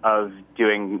benefit of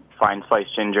doing fine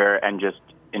sliced ginger and just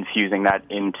infusing that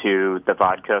into the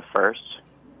vodka first,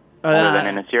 rather than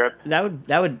in a syrup?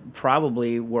 That would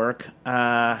probably work.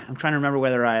 I'm trying to remember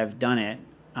whether I have done it.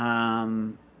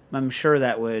 I'm sure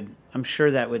that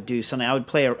would do something. I would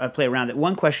play around it.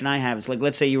 One question I have is, like,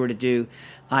 let's say you were to do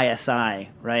ISI,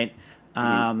 right?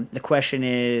 The question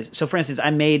is, so for instance,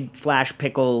 I made flash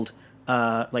pickled,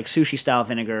 like sushi style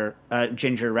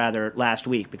ginger last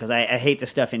week, because I hate the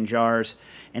stuff in jars.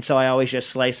 And so I always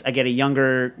just I get a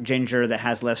younger ginger that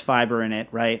has less fiber in it,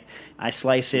 right? I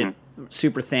slice it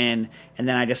super thin, and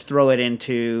then I just throw it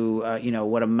into,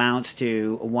 what amounts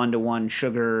to a 1-to-1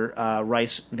 sugar,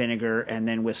 rice vinegar, and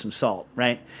then with some salt,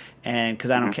 right? And because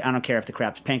I don't care if the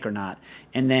crap's pink or not.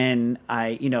 And then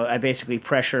I basically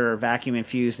pressure vacuum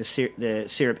infuse the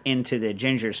syrup into the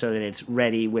ginger so that it's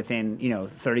ready within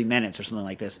 30 minutes or something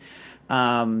like this.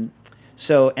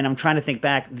 So, and I'm trying to think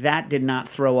back, that did not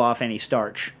throw off any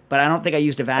starch, but I don't think I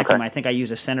used a vacuum. I think I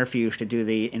used a centrifuge to do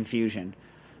the infusion.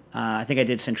 I think I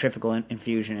did centrifugal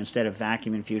infusion instead of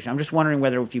vacuum infusion. I'm just wondering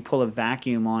whether if you pull a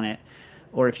vacuum on it,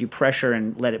 or if you pressure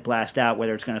and let it blast out,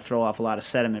 whether it's going to throw off a lot of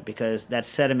sediment, because that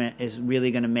sediment is really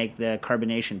going to make the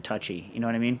carbonation touchy. You know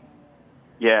what I mean?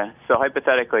 Yeah. So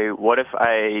hypothetically, what if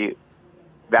I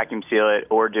vacuum seal it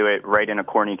or do it right in a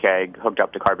corny keg hooked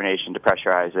up to carbonation to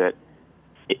pressurize it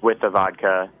with the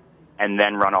vodka, and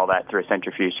then run all that through a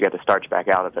centrifuge to get the starch back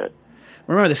out of it?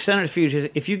 Remember, the centrifuge is,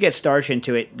 if you get starch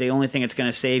into it, the only thing it's going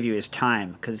to save you is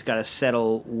time, because it's got to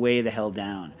settle way the hell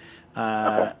down.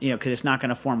 Because it's not going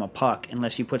to form a puck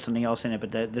unless you put something else in it.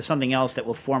 But there's something else that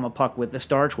will form a puck with the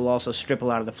starch will also strip a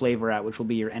lot of the flavor out, which will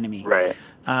be your enemy. Right.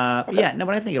 But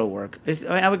I think it'll work.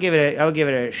 I would give it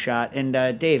a shot. And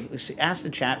Dave, ask the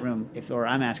chat room or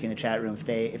I'm asking the chat room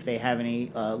if they have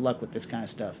any luck with this kind of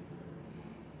stuff.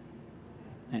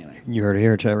 Anyway. You heard it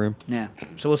here, chat room. Yeah.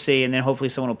 So we'll see, and then hopefully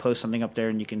someone will post something up there,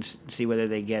 and you can see whether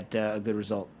they get a good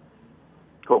result.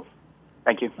 Cool.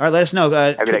 Thank you. All right, let us know.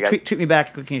 Have a good day, guys. Tweet me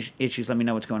back cooking issues. Let me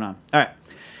know what's going on. All right.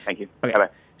 Thank you. Okay. Bye-bye.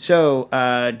 So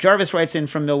Jarvis writes in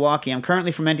from Milwaukee. I'm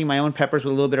currently fermenting my own peppers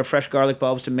with a little bit of fresh garlic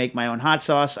bulbs to make my own hot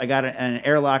sauce. I got an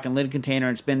airlock and lid container,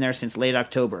 and it's been there since late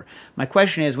October. My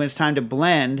question is, when it's time to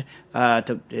blend,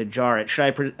 to jar it,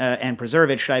 and preserve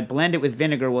it, should I blend it with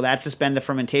vinegar? Will that suspend the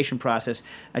fermentation process?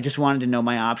 I just wanted to know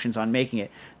my options on making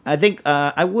it. I think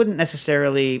I wouldn't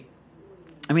necessarily...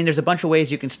 I mean, there's a bunch of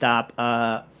ways you can stop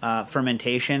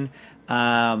fermentation,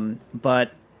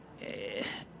 but...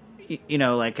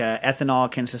 like ethanol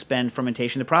can suspend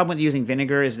fermentation. The problem with using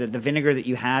vinegar is that the vinegar that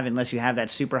you have, unless you have that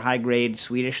super high-grade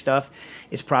Swedish stuff,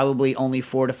 is probably only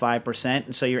 4 to 5%.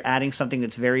 And so you're adding something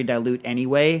that's very dilute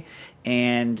anyway.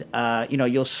 And,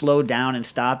 you'll slow down and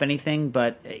stop anything.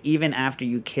 But even after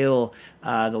you kill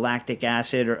the lactic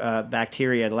acid or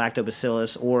bacteria, the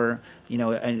lactobacillus, or,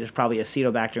 and there's probably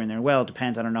acetobacter in there. Well, it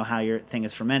depends. I don't know how your thing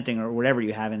is fermenting or whatever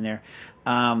you have in there.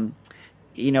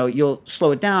 You'll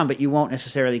slow it down, but you won't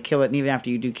necessarily kill it. And even after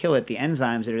you do kill it, the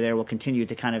enzymes that are there will continue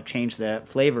to kind of change the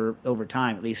flavor over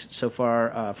time, at least so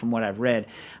far from what I've read.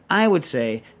 I would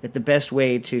say that the best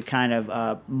way to kind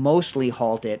of mostly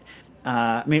halt it,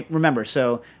 remember,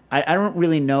 so I don't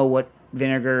really know what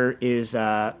vinegar is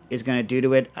going to do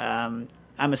to it. I'm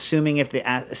assuming if the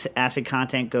acid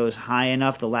content goes high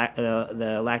enough, the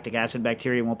lactic acid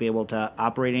bacteria won't be able to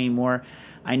operate anymore.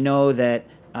 I know that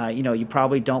you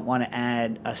probably don't want to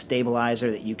add a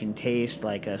stabilizer that you can taste,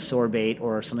 like a sorbate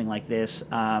or something like this.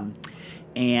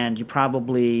 And you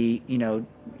probably,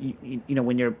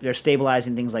 when they're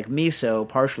stabilizing things like miso,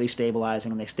 partially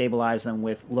stabilizing, and they stabilize them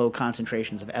with low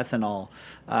concentrations of ethanol,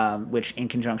 which in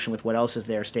conjunction with what else is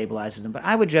there stabilizes them. But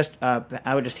I would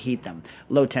just heat them,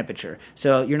 low temperature.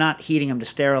 So you're not heating them to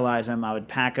sterilize them. I would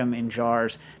pack them in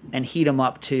jars and heat them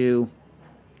up to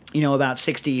about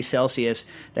 60 Celsius.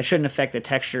 That shouldn't affect the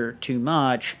texture too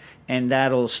much, and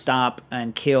that'll stop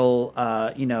and kill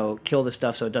the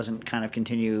stuff so it doesn't kind of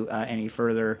continue any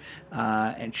further,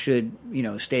 and should,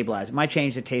 stabilize. It might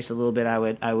change the taste a little bit. I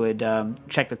would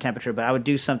check the temperature, but I would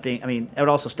do something. I mean, it would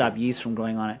also stop yeast from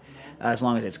growing on it as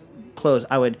long as it's closed.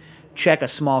 I would check a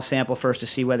small sample first to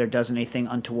see whether it does anything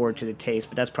untoward to the taste,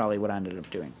 but that's probably what I ended up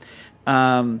doing.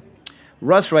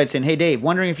 Russ writes in, hey Dave,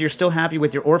 wondering if you're still happy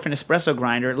with your Orphan espresso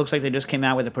grinder. It looks like they just came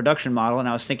out with a production model, and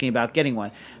I was thinking about getting one.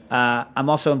 I'm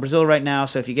also in Brazil right now,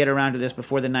 so if you get around to this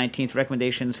before the 19th,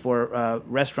 recommendations for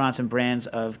restaurants and brands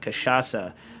of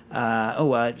cachaça.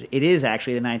 It is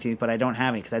actually the 19th, but I don't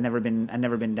have any because I've never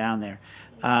been down there.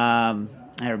 I've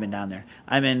never been down there.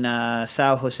 I'm in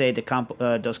Sao Jose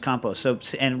dos Campos,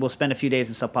 and we'll spend a few days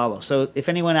in Sao Paulo. So if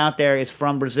anyone out there is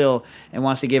from Brazil and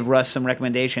wants to give Russ some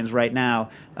recommendations right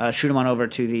now, shoot them on over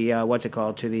to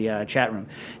the chat room.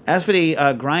 As for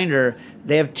the grinder,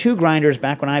 they have two grinders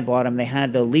back when I bought them. They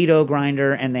had the Lido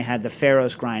grinder and they had the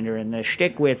Pharos grinder. And the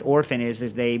shtick with Orphan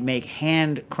is they make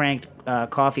hand-cranked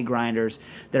coffee grinders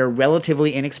that are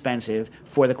relatively inexpensive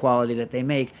for the quality that they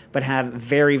make, but have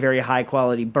very, very high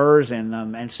quality burrs in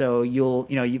them. And so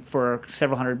for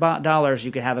several $100s,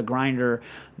 you could have a grinder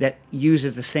that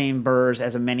uses the same burrs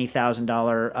as a many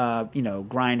 $1,000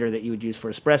 grinder that you would use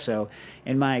for espresso.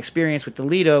 And my experience with the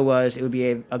Lido was it would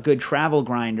be a good travel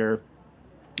grinder.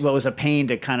 Well, it was a pain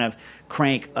to kind of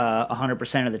crank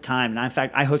 100% of the time. And in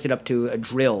fact, I hooked it up to a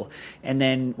drill. And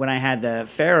then when I had the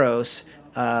Pharos,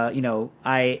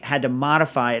 I had to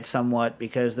modify it somewhat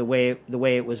because the way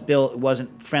it was built, it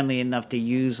wasn't friendly enough to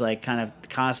use like kind of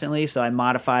constantly. So I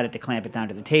modified it to clamp it down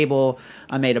to the table.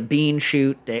 I made a bean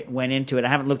chute that went into it. I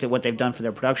haven't looked at what they've done for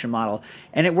their production model,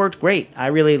 and it worked great. I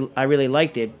really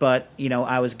liked it. But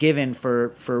I was given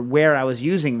for where I was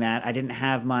using that, I didn't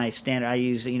have my standard. I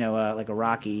use like a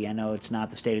Rocky. I know it's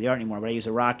not the state of the art anymore, but I use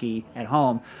a Rocky at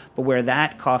home. But where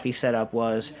that coffee setup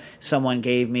was, someone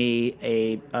gave me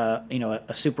a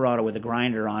Super Auto with a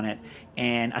grinder on it,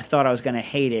 and I thought I was going to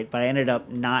hate it, but I ended up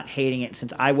not hating it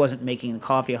since I wasn't making the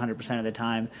coffee 100% of the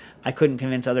time. I couldn't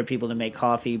convince other people to make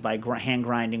coffee by hand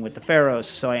grinding with the Pharos,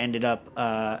 so I ended up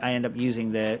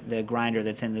using the grinder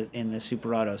that's in the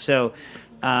Super Auto. So,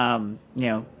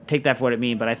 take that for what it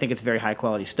means, but I think it's very high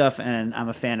quality stuff, and I'm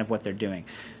a fan of what they're doing.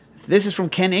 This is from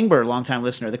Ken Ingber, longtime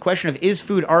listener. The question of is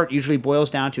food art usually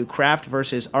boils down to craft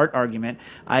versus art argument.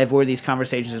 I avoid these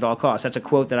conversations at all costs. That's a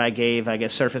quote that I gave,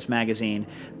 Surface Magazine,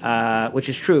 which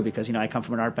is true because, I come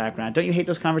from an art background. Don't you hate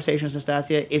those conversations,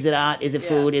 Nastasia? Is it art? Is it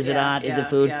food? Is it art? Is it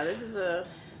food? Yeah, this is a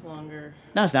longer.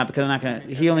 No, it's not, because I'm not going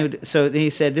to. He only. So he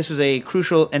said this was a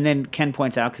crucial, and then Ken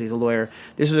points out, because he's a lawyer,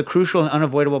 this was a crucial and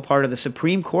unavoidable part of the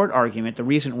Supreme Court argument, the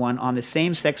recent one, on the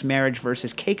same-sex marriage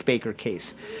versus cake baker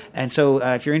case. And so,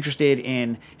 if you're interested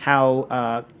in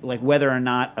how, like, whether or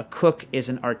not a cook is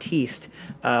an artiste,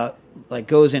 like,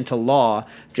 goes into law,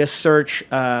 just search,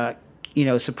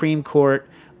 Supreme Court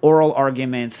oral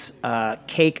arguments,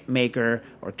 cake maker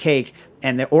or cake.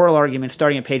 And the oral arguments,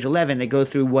 starting at page 11, they go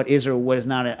through what is or what is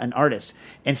not an artist.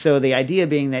 And so the idea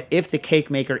being that if the cake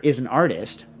maker is an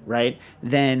artist, right,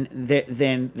 then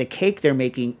the cake they're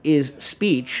making is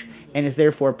speech and is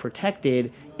therefore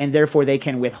protected, and therefore they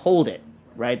can withhold it,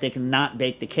 right? They can not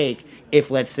bake the cake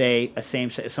if, let's say,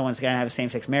 someone's going to have a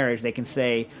same-sex marriage. They can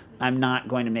say, I'm not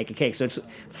going to make a cake. So it's the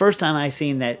first time I've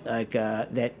seen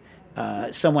that,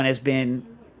 someone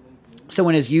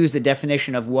has used the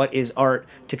definition of what is art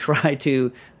to try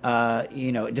to,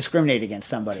 discriminate against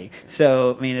somebody.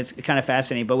 So, I mean, it's kind of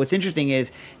fascinating. But what's interesting is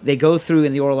they go through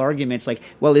in the oral arguments like,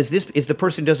 well, is the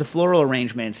person who does the floral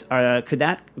arrangements, could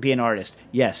that be an artist?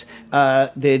 Yes.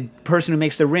 The person who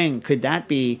makes the ring, could that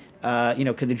be,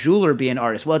 could the jeweler be an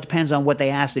artist? Well, it depends on what they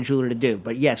ask the jeweler to do.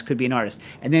 But yes, could be an artist.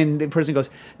 And then the person goes,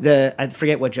 I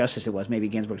forget what justice it was, maybe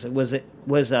Ginsburg.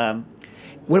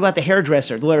 What about the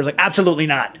hairdresser? The lawyer's like, absolutely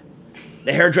not.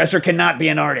 The hairdresser cannot be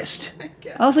an artist.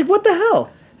 I was like, what the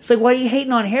hell? It's like, why are you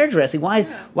hating on hairdressing? Why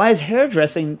is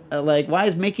hairdressing, why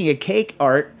is making a cake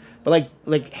art, but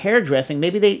like hairdressing,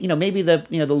 maybe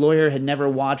the lawyer had never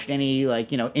watched any,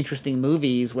 interesting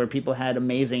movies where people had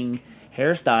amazing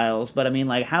hairstyles, but I mean,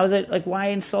 how is it, why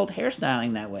insult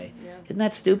hairstyling that way? Yeah. Isn't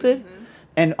that stupid? Mm-hmm.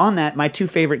 And on that, my two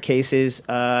favorite cases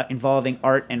involving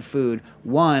art and food.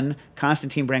 One,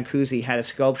 Constantine Brancusi had a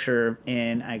sculpture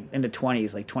in the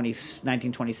 20s,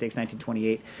 1926,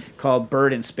 1928, called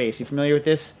Bird in Space. You familiar with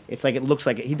this? It's it looks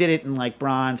like it. He did it in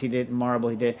bronze. He did it in marble.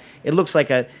 It looks like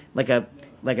a it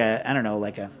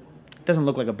doesn't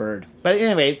look like a bird, but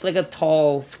anyway, like a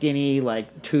tall, skinny,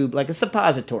 tube, like a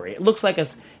suppository. It looks like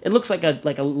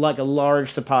a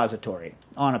large suppository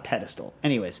on a pedestal.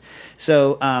 Anyways,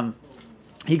 so.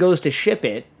 He goes to ship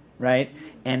it, right?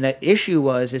 And the issue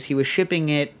is he was shipping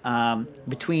it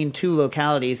between two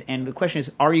localities, and the question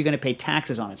is, are you going to pay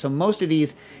taxes on it? So most of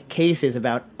these cases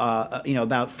about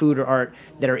food or art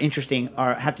that are interesting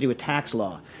have to do with tax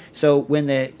law. So when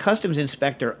the customs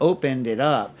inspector opened it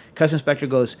up, customs inspector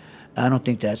goes, I don't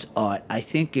think that's art. I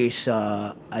think it's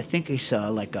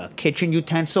like a kitchen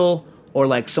utensil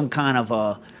or some kind of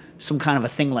a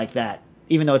thing like that.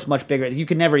 Even though it's much bigger, you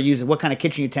could never use it. What kind of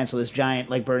kitchen utensil is giant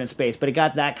like Bird in Space? But it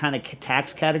got that kind of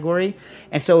tax category,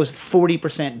 and so it was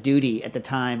 40% duty at the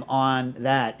time on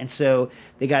that. And so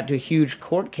they got to a huge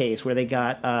court case where they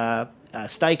got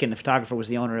Steichen, the photographer, was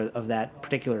the owner of that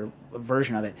particular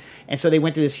version of it. And so they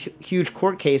went to this huge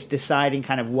court case deciding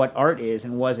kind of what art is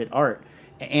and was it art.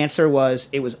 Answer was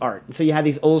it was art. And so you had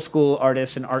these old school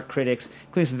artists and art critics,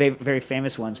 including some very, very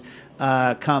famous ones,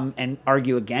 come and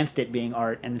argue against it being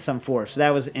art, and some for. So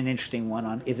that was an interesting one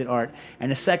on is it art.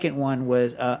 And the second one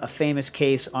was a famous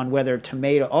case on whether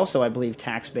tomato, also I believe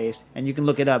tax-based, and you can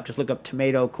look it up, just look up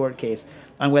tomato court case,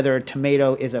 on whether a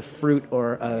tomato is a fruit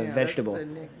or a vegetable. That's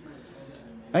the Knicks.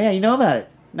 Oh yeah, you know about it.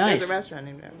 Nice. There's a restaurant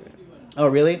named after it. Oh,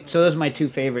 really? So those are my two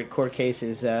favorite court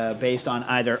cases based on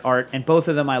either art, and both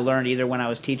of them I learned either when I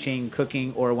was teaching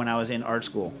cooking or when I was in art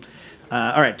school.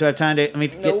 All right, do I have time to...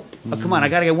 Nope. Come on, I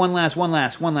got to get one last. Come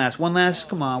on, one last.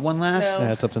 No.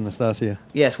 Yeah, it's up to Nastasia.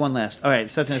 Yes, one last. All right,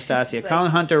 it's up to Nastasia.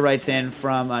 Colin Hunter writes in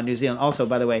from New Zealand. Also,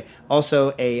 by the way,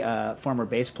 a former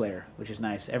bass player, which is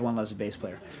nice. Everyone loves a bass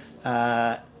player.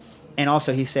 And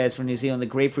also, he says, from New Zealand, the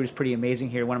grapefruit is pretty amazing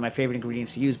here, one of my favorite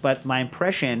ingredients to use. But my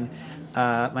impression,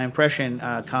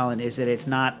 Colin, is that it's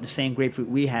not the same grapefruit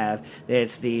we have. That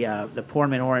it's the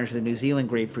Portman orange, the New Zealand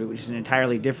grapefruit, which is an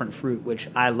entirely different fruit, which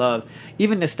I love.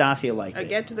 Even Nastasia liked it.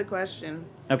 Get to the question.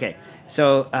 Okay.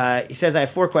 So he says I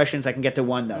have 4 questions. I can get to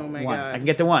one, though. Oh, my God. I can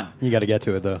get to one. You got to get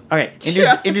to it, though. All right.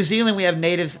 In New Zealand, we have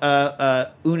native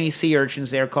uni sea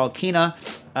urchins. They're called kina.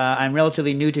 I'm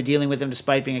relatively new to dealing with them,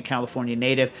 despite being a California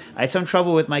native. I had some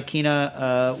trouble with my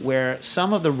kina where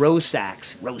some of the rose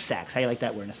sacks, how do you like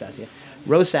that word, Nastasia?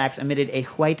 Rose sacks emitted a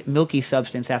white, milky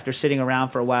substance after sitting around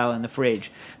for a while in the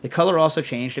fridge. The color also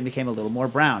changed and became a little more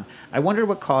brown. I wondered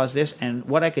what caused this and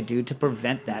what I could do to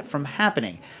prevent that from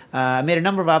happening. I made a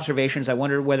number of observations. I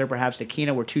wondered whether perhaps the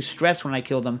kina were too stressed when I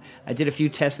killed them. I did a few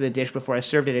tests of the dish before I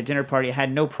served it at a dinner party. I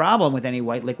had no problem with any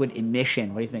white liquid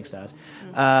emission. What do you think, Stas?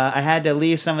 I had to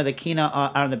leave some of the kina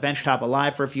out on the bench top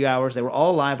alive for a few hours. They were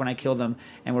all alive when I killed them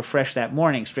and were fresh that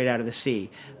morning, straight out of the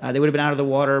sea. They would have been out of the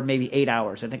water maybe 8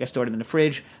 hours. I think I stored them in the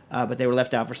fridge, but they were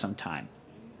left out for some time.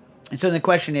 And so the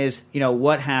question is,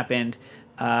 what happened?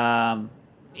 Can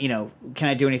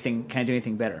I do anything? Can I do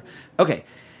anything better? Okay.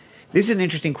 This is an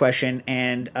interesting question,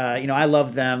 and I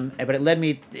love them, but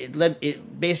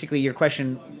basically your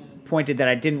question pointed that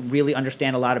I didn't really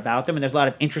understand a lot about them, and there's a lot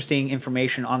of interesting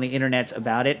information on the internets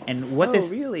about it. And what this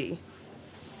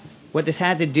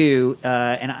had to do,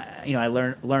 and I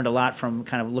learned a lot from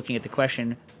kind of looking at the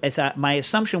question. My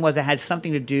assumption was it had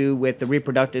something to do with the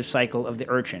reproductive cycle of the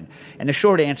urchin. And the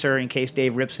short answer, in case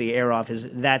Dave rips the air off, is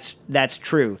that's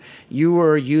true. You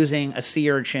were using a sea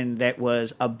urchin that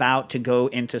was about to go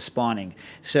into spawning.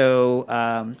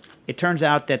 So it turns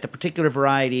out that the particular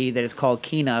variety that is called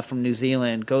Kina from New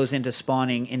Zealand goes into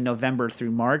spawning in November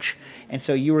through March. And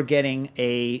so you were getting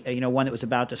a one that was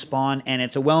about to spawn. And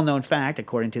it's a well-known fact,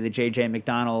 according to the J.J.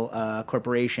 McDonnell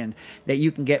Corporation, that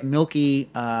you can get milky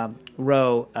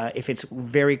roe if it's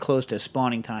very close to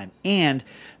spawning time. And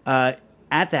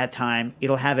at that time,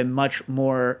 it'll have a much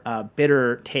more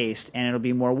bitter taste, and it'll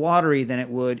be more watery than it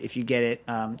would if you get it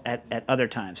at other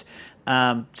times.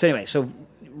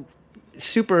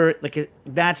 Super,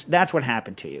 that's what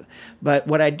happened to you. But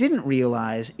what I didn't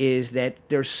realize is that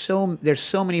there's so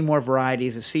many more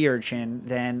varieties of sea urchin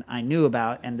than I knew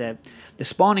about, and that the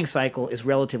spawning cycle is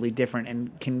relatively different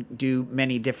and can do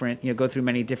many different, go through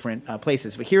many different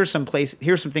places. But here's some things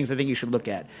I think you should look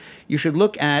at. You should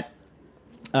look at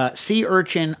sea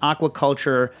urchin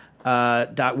aquaculture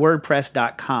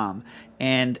 .wordpress.com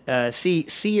and see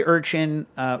sea urchin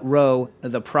roe,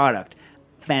 the product.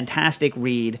 Fantastic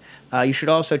read. You should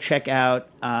also check out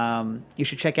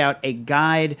a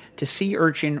guide to sea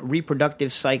urchin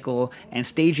reproductive cycle and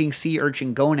staging sea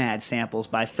urchin gonad samples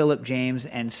by Philip James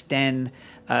and Sten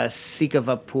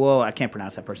Sikavapuo. I can't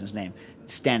pronounce that person's name.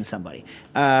 Sten somebody.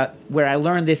 Where I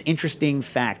learned this interesting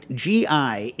fact.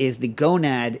 GI is the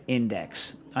gonad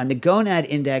index. And the gonad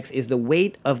index is the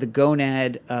weight of the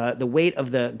gonad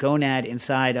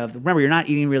inside of. Remember, you're not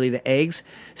eating really the eggs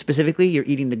specifically. You're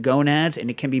eating the gonads, and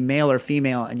it can be male or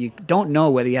female. And you don't know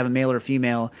whether you have a male or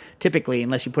female typically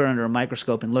unless you put it under a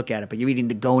microscope and look at it. But you're eating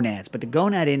the gonads. But the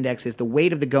gonad index is the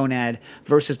weight of the gonad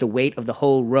versus the weight of the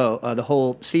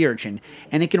whole sea urchin,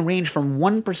 and it can range from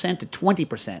 1% to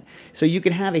 20%. So you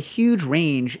can have a huge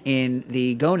range in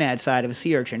the gonad side of a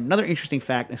sea urchin. Another interesting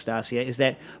fact, Nastasia, is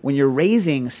that when you're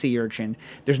raising sea urchin,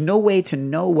 there's no way to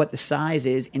know what the size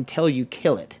is until you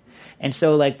kill it. And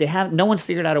so no one's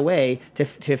figured out a way to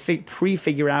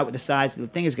pre-figure out what the size of the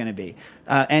thing is going to be.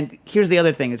 And here's the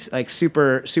other thing. It's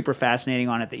super, super fascinating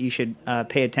on it that you should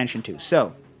pay attention to.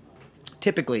 So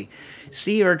typically,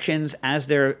 sea urchins, as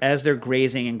they're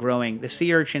grazing and growing, the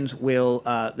sea urchins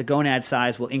the gonad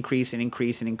size will increase and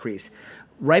increase and increase.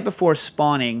 Right before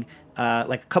spawning,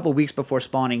 a couple weeks before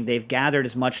spawning, they've gathered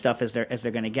as much stuff as they're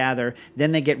going to gather.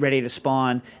 Then they get ready to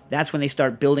spawn. That's when they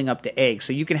start building up the eggs.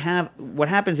 So you can have what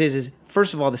happens is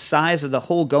first of all the size of the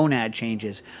whole gonad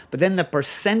changes, but then the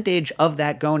percentage of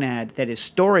that gonad that is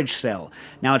storage cell.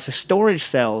 Now it's the storage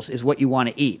cells is what you want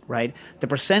to eat, right? The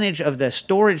percentage of the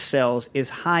storage cells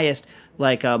is highest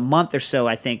a month or so,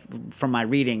 I think, from my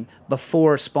reading,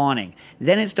 before spawning.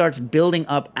 Then it starts building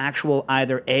up actual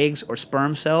either eggs or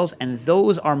sperm cells, and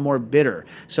those are more bitter.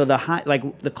 So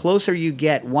the closer you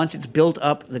get, once it's built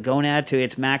up the gonad to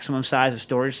its maximum size of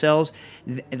storage cells,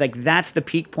 that's the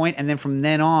peak point. And then from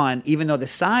then on, even though the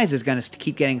size is going to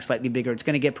keep getting slightly bigger, it's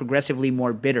going to get progressively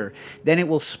more bitter. Then it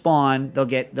will spawn.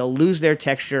 They'll lose their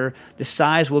texture. The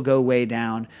size will go way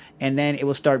down, and then it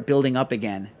will start building up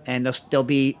again, and they'll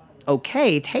be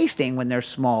okay tasting when they're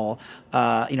small,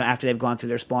 after they've gone through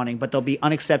their spawning, but they'll be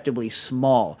unacceptably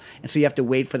small, and so you have to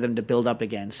wait for them to build up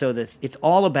again. So it's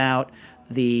all about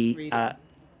the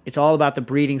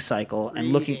breeding cycle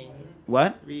and looking.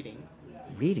 What?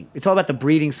 Reading. It's all about the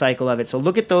breeding cycle of it. So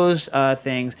look at those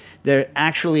things. They're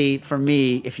actually, for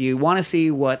me, if you want to see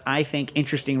what I think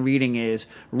interesting reading is,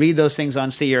 read those things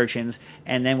on sea urchins,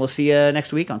 and then we'll see you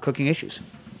next week on Cooking Issues.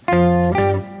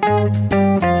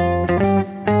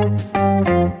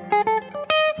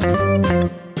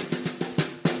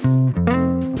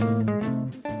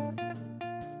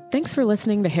 Thanks for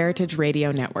listening to Heritage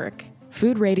Radio Network,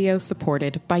 food radio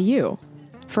supported by you.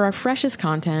 For our freshest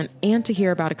content and to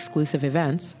hear about exclusive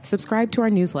events, subscribe to our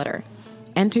newsletter.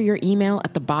 Enter your email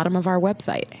at the bottom of our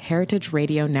website,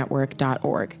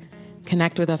 heritageradionetwork.org.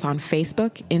 Connect with us on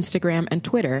Facebook, Instagram, and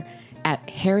Twitter at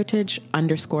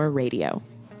heritage_radio.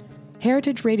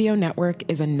 Heritage Radio Network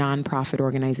is a nonprofit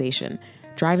organization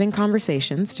driving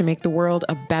conversations to make the world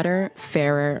a better,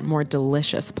 fairer, more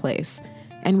delicious place.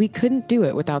 And we couldn't do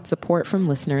it without support from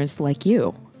listeners like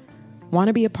you. Want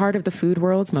to be a part of the food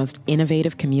world's most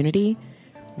innovative community?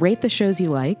 Rate the shows you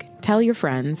like, tell your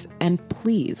friends, and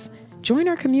please Join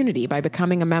our community by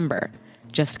becoming a member.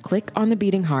 Just click on the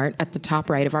beating heart at the top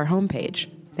right of our homepage.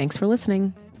 Thanks for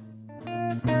listening.